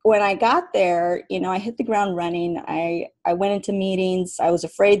when I got there, I hit the ground running. I went into meetings. I was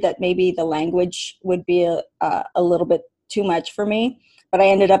afraid that maybe the language would be a little bit too much for me, but I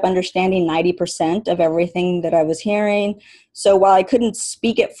ended up understanding 90% of everything that I was hearing. So while I couldn't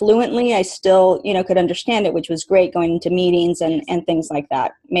speak it fluently, I still, could understand it, which was great. Going into meetings and things like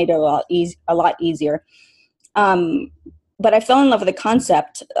that made it a lot easier. But I fell in love with the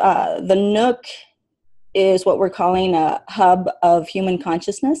concept. The Nook is what we're calling a hub of human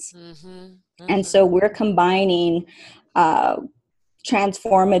consciousness. Mm-hmm. Mm-hmm. And so we're combining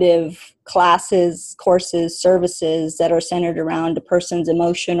transformative classes, courses, services that are centered around a person's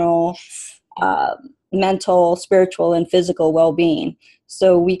emotional, mental, spiritual, and physical well-being.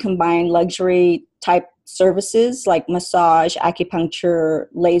 So we combine luxury type services like massage, acupuncture,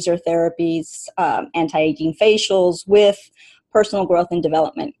 laser therapies, anti-aging facials with personal growth and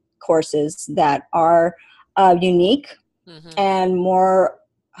development courses that are unique and more,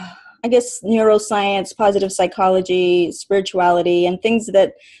 I guess, neuroscience, positive psychology, spirituality, and things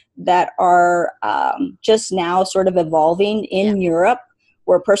that are just now sort of evolving in Europe,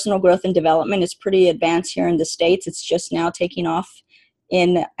 where personal growth and development is pretty advanced here in the States. It's just now taking off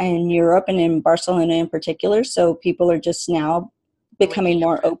in Europe and in Barcelona in particular. So people are just now becoming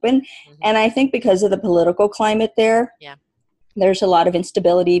more open. And I think because of the political climate there, there's a lot of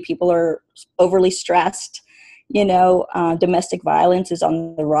instability. People are overly stressed. Domestic violence is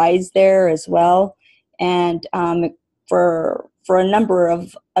on the rise there as well. And for a number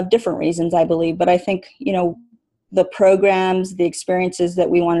of different reasons, I believe. But I think, the programs, the experiences that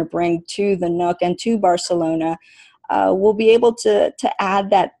we want to bring to the Nook and to Barcelona will be able to add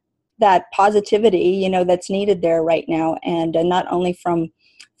that positivity, that's needed there right now. And not only from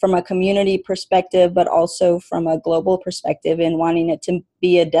a community perspective, but also from a global perspective, in wanting it to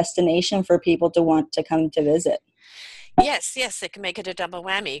be a destination for people to want to come to visit. Yes, they can make it a double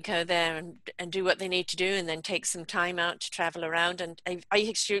whammy. Go there and do what they need to do, and then take some time out to travel around. And I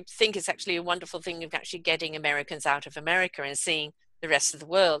actually think it's actually a wonderful thing of actually getting Americans out of America and seeing the rest of the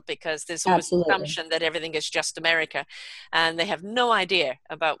world, because there's always the assumption that everything is just America, and they have no idea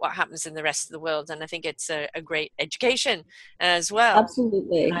about what happens in the rest of the world. And I think it's a great education as well.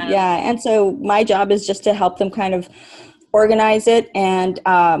 Absolutely. And so my job is just to help them kind of organize it and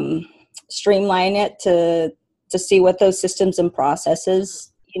streamline it to see what those systems and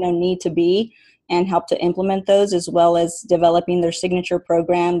processes need to be, and help to implement those, as well as developing their signature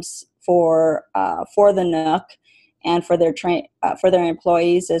programs for the Nook and for their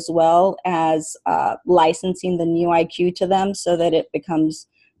employees, as well as licensing the new IQ to them so that it becomes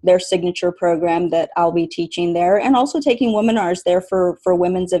their signature program that I'll be teaching there, and also taking webinars there for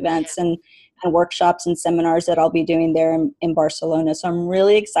women's events and workshops and seminars that I'll be doing there in Barcelona. So I'm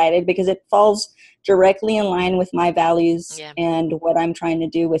really excited because it falls directly in line with my values and what I'm trying to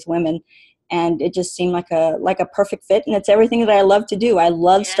do with women. And it just seemed like a perfect fit. And it's everything that I love to do. I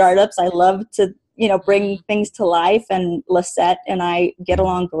love startups. I love to, bring things to life. And Lisette and I get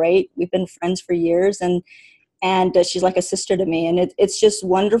along great. We've been friends for years, and she's like a sister to me. And it's just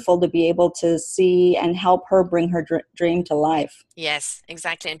wonderful to be able to see and help her bring her dream to life. Yes,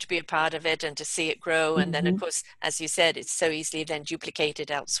 exactly. And to be a part of it and to see it grow. And then, of course, as you said, it's so easily then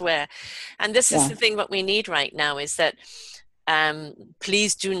duplicated elsewhere. And this is the thing, what we need right now is that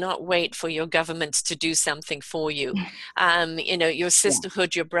please do not wait for your governments to do something for you. Your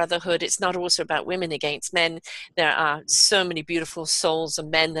sisterhood, your brotherhood, it's not also about women against men. There are so many beautiful souls of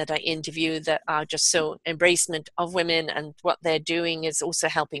men that I interview that are just so embracement of women, and what they're doing is also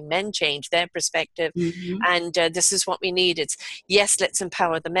helping men change their perspective. And this is what we need. It's, yes, let's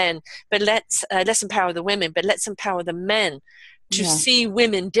empower the men, but let's empower the women, but let's empower the men to see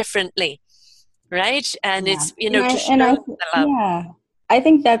women differently. Right. And it's, to show the love. I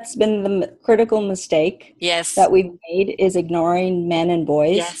think that's been the critical mistake that we've made, is ignoring men and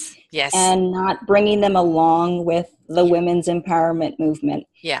boys. Yes. And not bringing them along with the women's empowerment movement.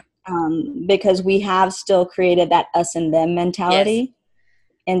 Because we have still created that us and them mentality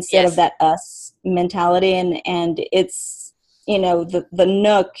instead of that us mentality. And it's, the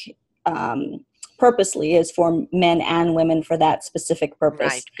Nook purposely is for men and women for that specific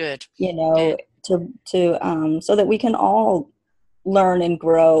purpose. Right. Good. Good. So that we can all learn and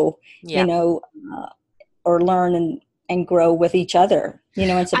grow, or learn and grow with each other,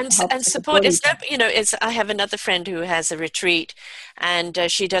 and support. It's not, I have another friend who has a retreat, and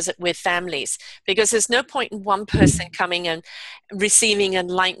she does it with families, because there's no point in one person coming and receiving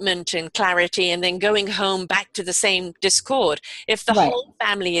enlightenment and clarity and then going home back to the same discord. If the whole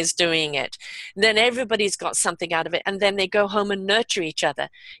family is doing it, then everybody's got something out of it, and then they go home and nurture each other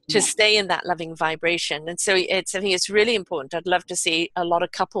to stay in that loving vibration. And so I think it's really important. I'd love to see a lot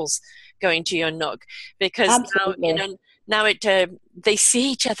of couples going to your Nook, because now, now they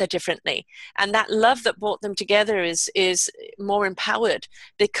see each other differently, and that love that brought them together is more empowered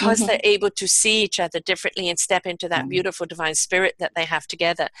because they're Mm-hmm. able to see each other differently and step into that beautiful divine spirit that they have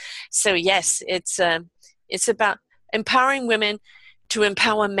together. So yes, it's about empowering women to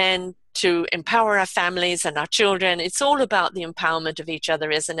empower men, to empower our families and our children. It's all about the empowerment of each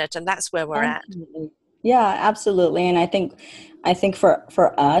other, isn't it? And that's where we're at. Absolutely. Yeah, absolutely. And I think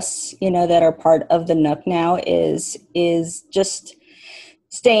for us, that are part of the Nook now is just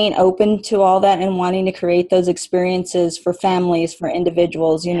staying open to all that and wanting to create those experiences for families, for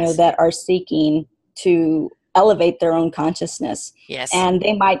individuals, Yes. that are seeking to elevate their own consciousness. Yes. And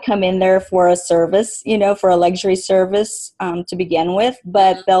they might come in there for a service, for a luxury service to begin with,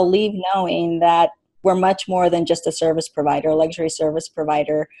 but Mm-hmm. they'll leave knowing that we're much more than just a service provider, a luxury service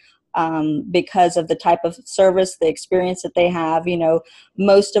provider, because of the type of service, the experience that they have.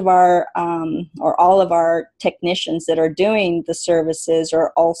 Most of our or all of our technicians that are doing the services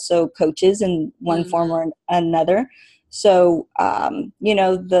are also coaches in one form Mm-hmm. or another. So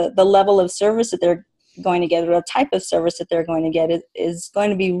the level of service that they're going to get, or the type of service that they're going to get, is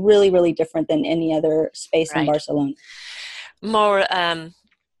going to be really, really different than any other space in Right. Barcelona. More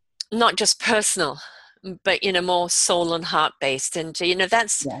not just personal, but more soul and heart based. And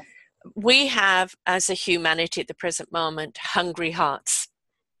that's, Yes. we have, as a humanity at the present moment, hungry hearts,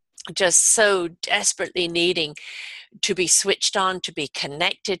 just so desperately needing to be switched on, to be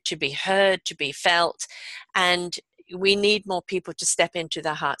connected, to be heard, to be felt. And we need more people to step into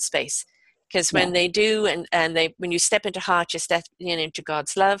the heart space. Because Yeah. when they do, when you step into heart, you're stepping into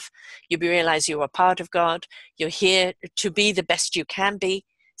God's love. You realize you are part of God. You're here to be the best you can be,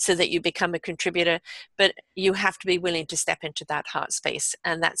 so that you become a contributor. But you have to be willing to step into that heart space,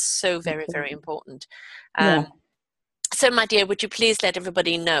 and that's so very, very important. Yeah. So, my dear, would you please let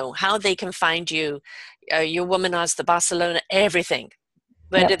everybody know how they can find you, your Womanized, the Barcelona, everything?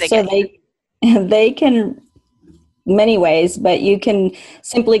 Where do Yep. they So get you? they can, many ways, but you can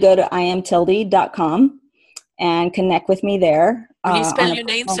simply go to iamtilde.com and connect with me there Will you on spell a your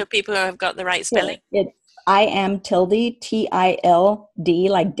name so personal. people have got the right Sure. spelling? It's I am Tilde, TILD,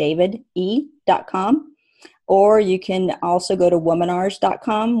 like David, E.com. Or you can also go to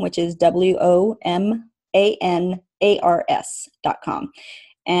womanars.com, which is WOMANARS.com.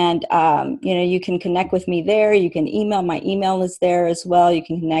 And, you can connect with me there. You can email. My email is there as well. You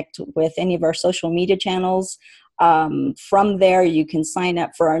can connect with any of our social media channels. From there, you can sign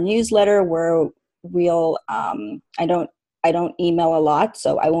up for our newsletter, where I don't email a lot,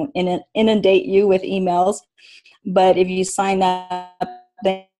 so I won't inundate you with emails. But if you sign up,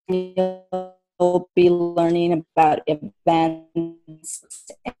 then you'll be learning about events,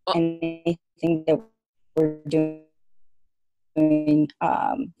 Oh, anything that we're doing, whether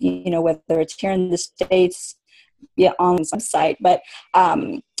it's here in the States, yeah, on the website. But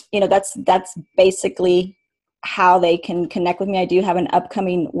that's basically how they can connect with me. I do have an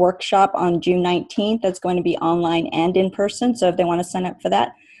upcoming workshop on June 19th that's going to be online and in person. So if they want to sign up for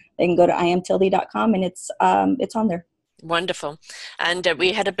that, they can go to iamtilde.com, and it's on there. wonderful. And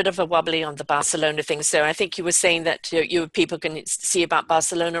we had a bit of a wobbly on the Barcelona thing. So I think you were saying that you people can see about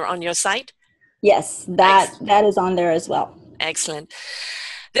Barcelona on your site. Yes, that Excellent. that is on there as well. Excellent.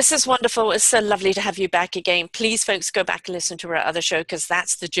 This is wonderful. It's so lovely to have you back again. Please, folks, go back and listen to her other show, because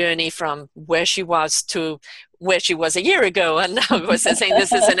that's the journey from where she was to where she was a year ago. And now, of course, they're saying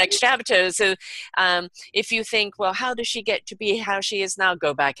this is the next chapter. So if you think, well, how does she get to be how she is now?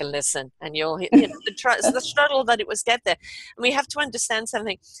 Go back and listen, and you'll, the struggle that it was get there. And we have to understand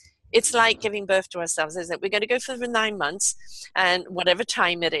something. It's like giving birth to ourselves, isn't it? We're going to go for the 9 months, and whatever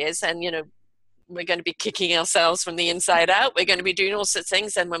time it is, and we're going to be kicking ourselves from the inside out. We're going to be doing all sorts of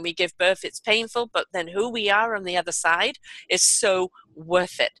things. And when we give birth, it's painful, but then who we are on the other side is so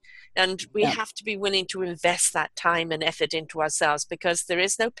worth it. And we Yeah. have to be willing to invest that time and effort into ourselves, because there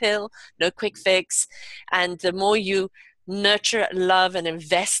is no pill, no quick fix. And the more you nurture, love, and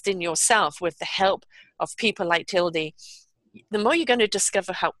invest in yourself with the help of people like Tilde, the more you're going to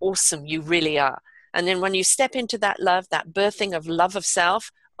discover how awesome you really are. And then when you step into that love, that birthing of love of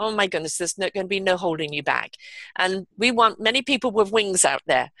self, oh my goodness, there's going to be no holding you back. And we want many people with wings out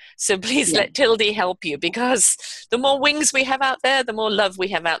there. So please Yeah. let Tilde help you, because the more wings we have out there, the more love we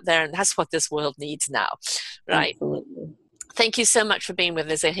have out there. And that's what this world needs now. Right. Absolutely. Thank you so much for being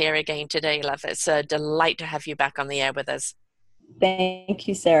with us here again today, love. It's a delight to have you back on the air with us. Thank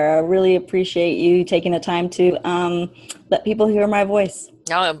you, Sarah. I really appreciate you taking the time to let people hear my voice.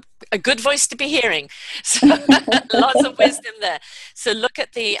 Oh, a good voice to be hearing. So lots of wisdom there. So look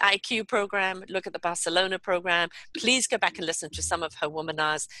at the IQ program, look at the Barcelona program. Please go back and listen to some of her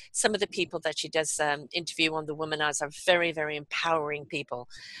webinars. Some of the people that she does interview on the webinars are very, very empowering people.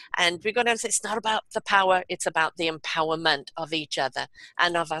 And we're going to say it's not about the power, it's about the empowerment of each other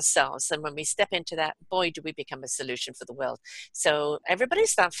and of ourselves. And when we step into that, boy, do we become a solution for the world. So everybody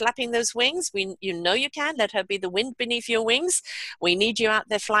start flapping those wings. You know you can. Let her be the wind beneath your wings. We need you out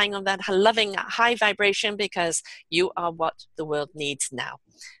there flying on that loving high vibration, because you are what the world needs now.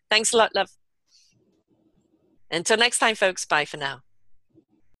 Thanks a lot, love. Until next time, folks, bye for now.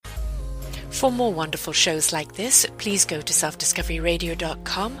 For more wonderful shows like this, please go to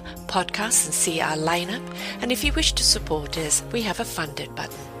selfdiscoveryradio.com, podcasts, and see our lineup. And if you wish to support us, we have a funded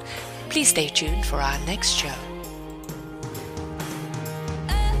button. Please stay tuned for our next show.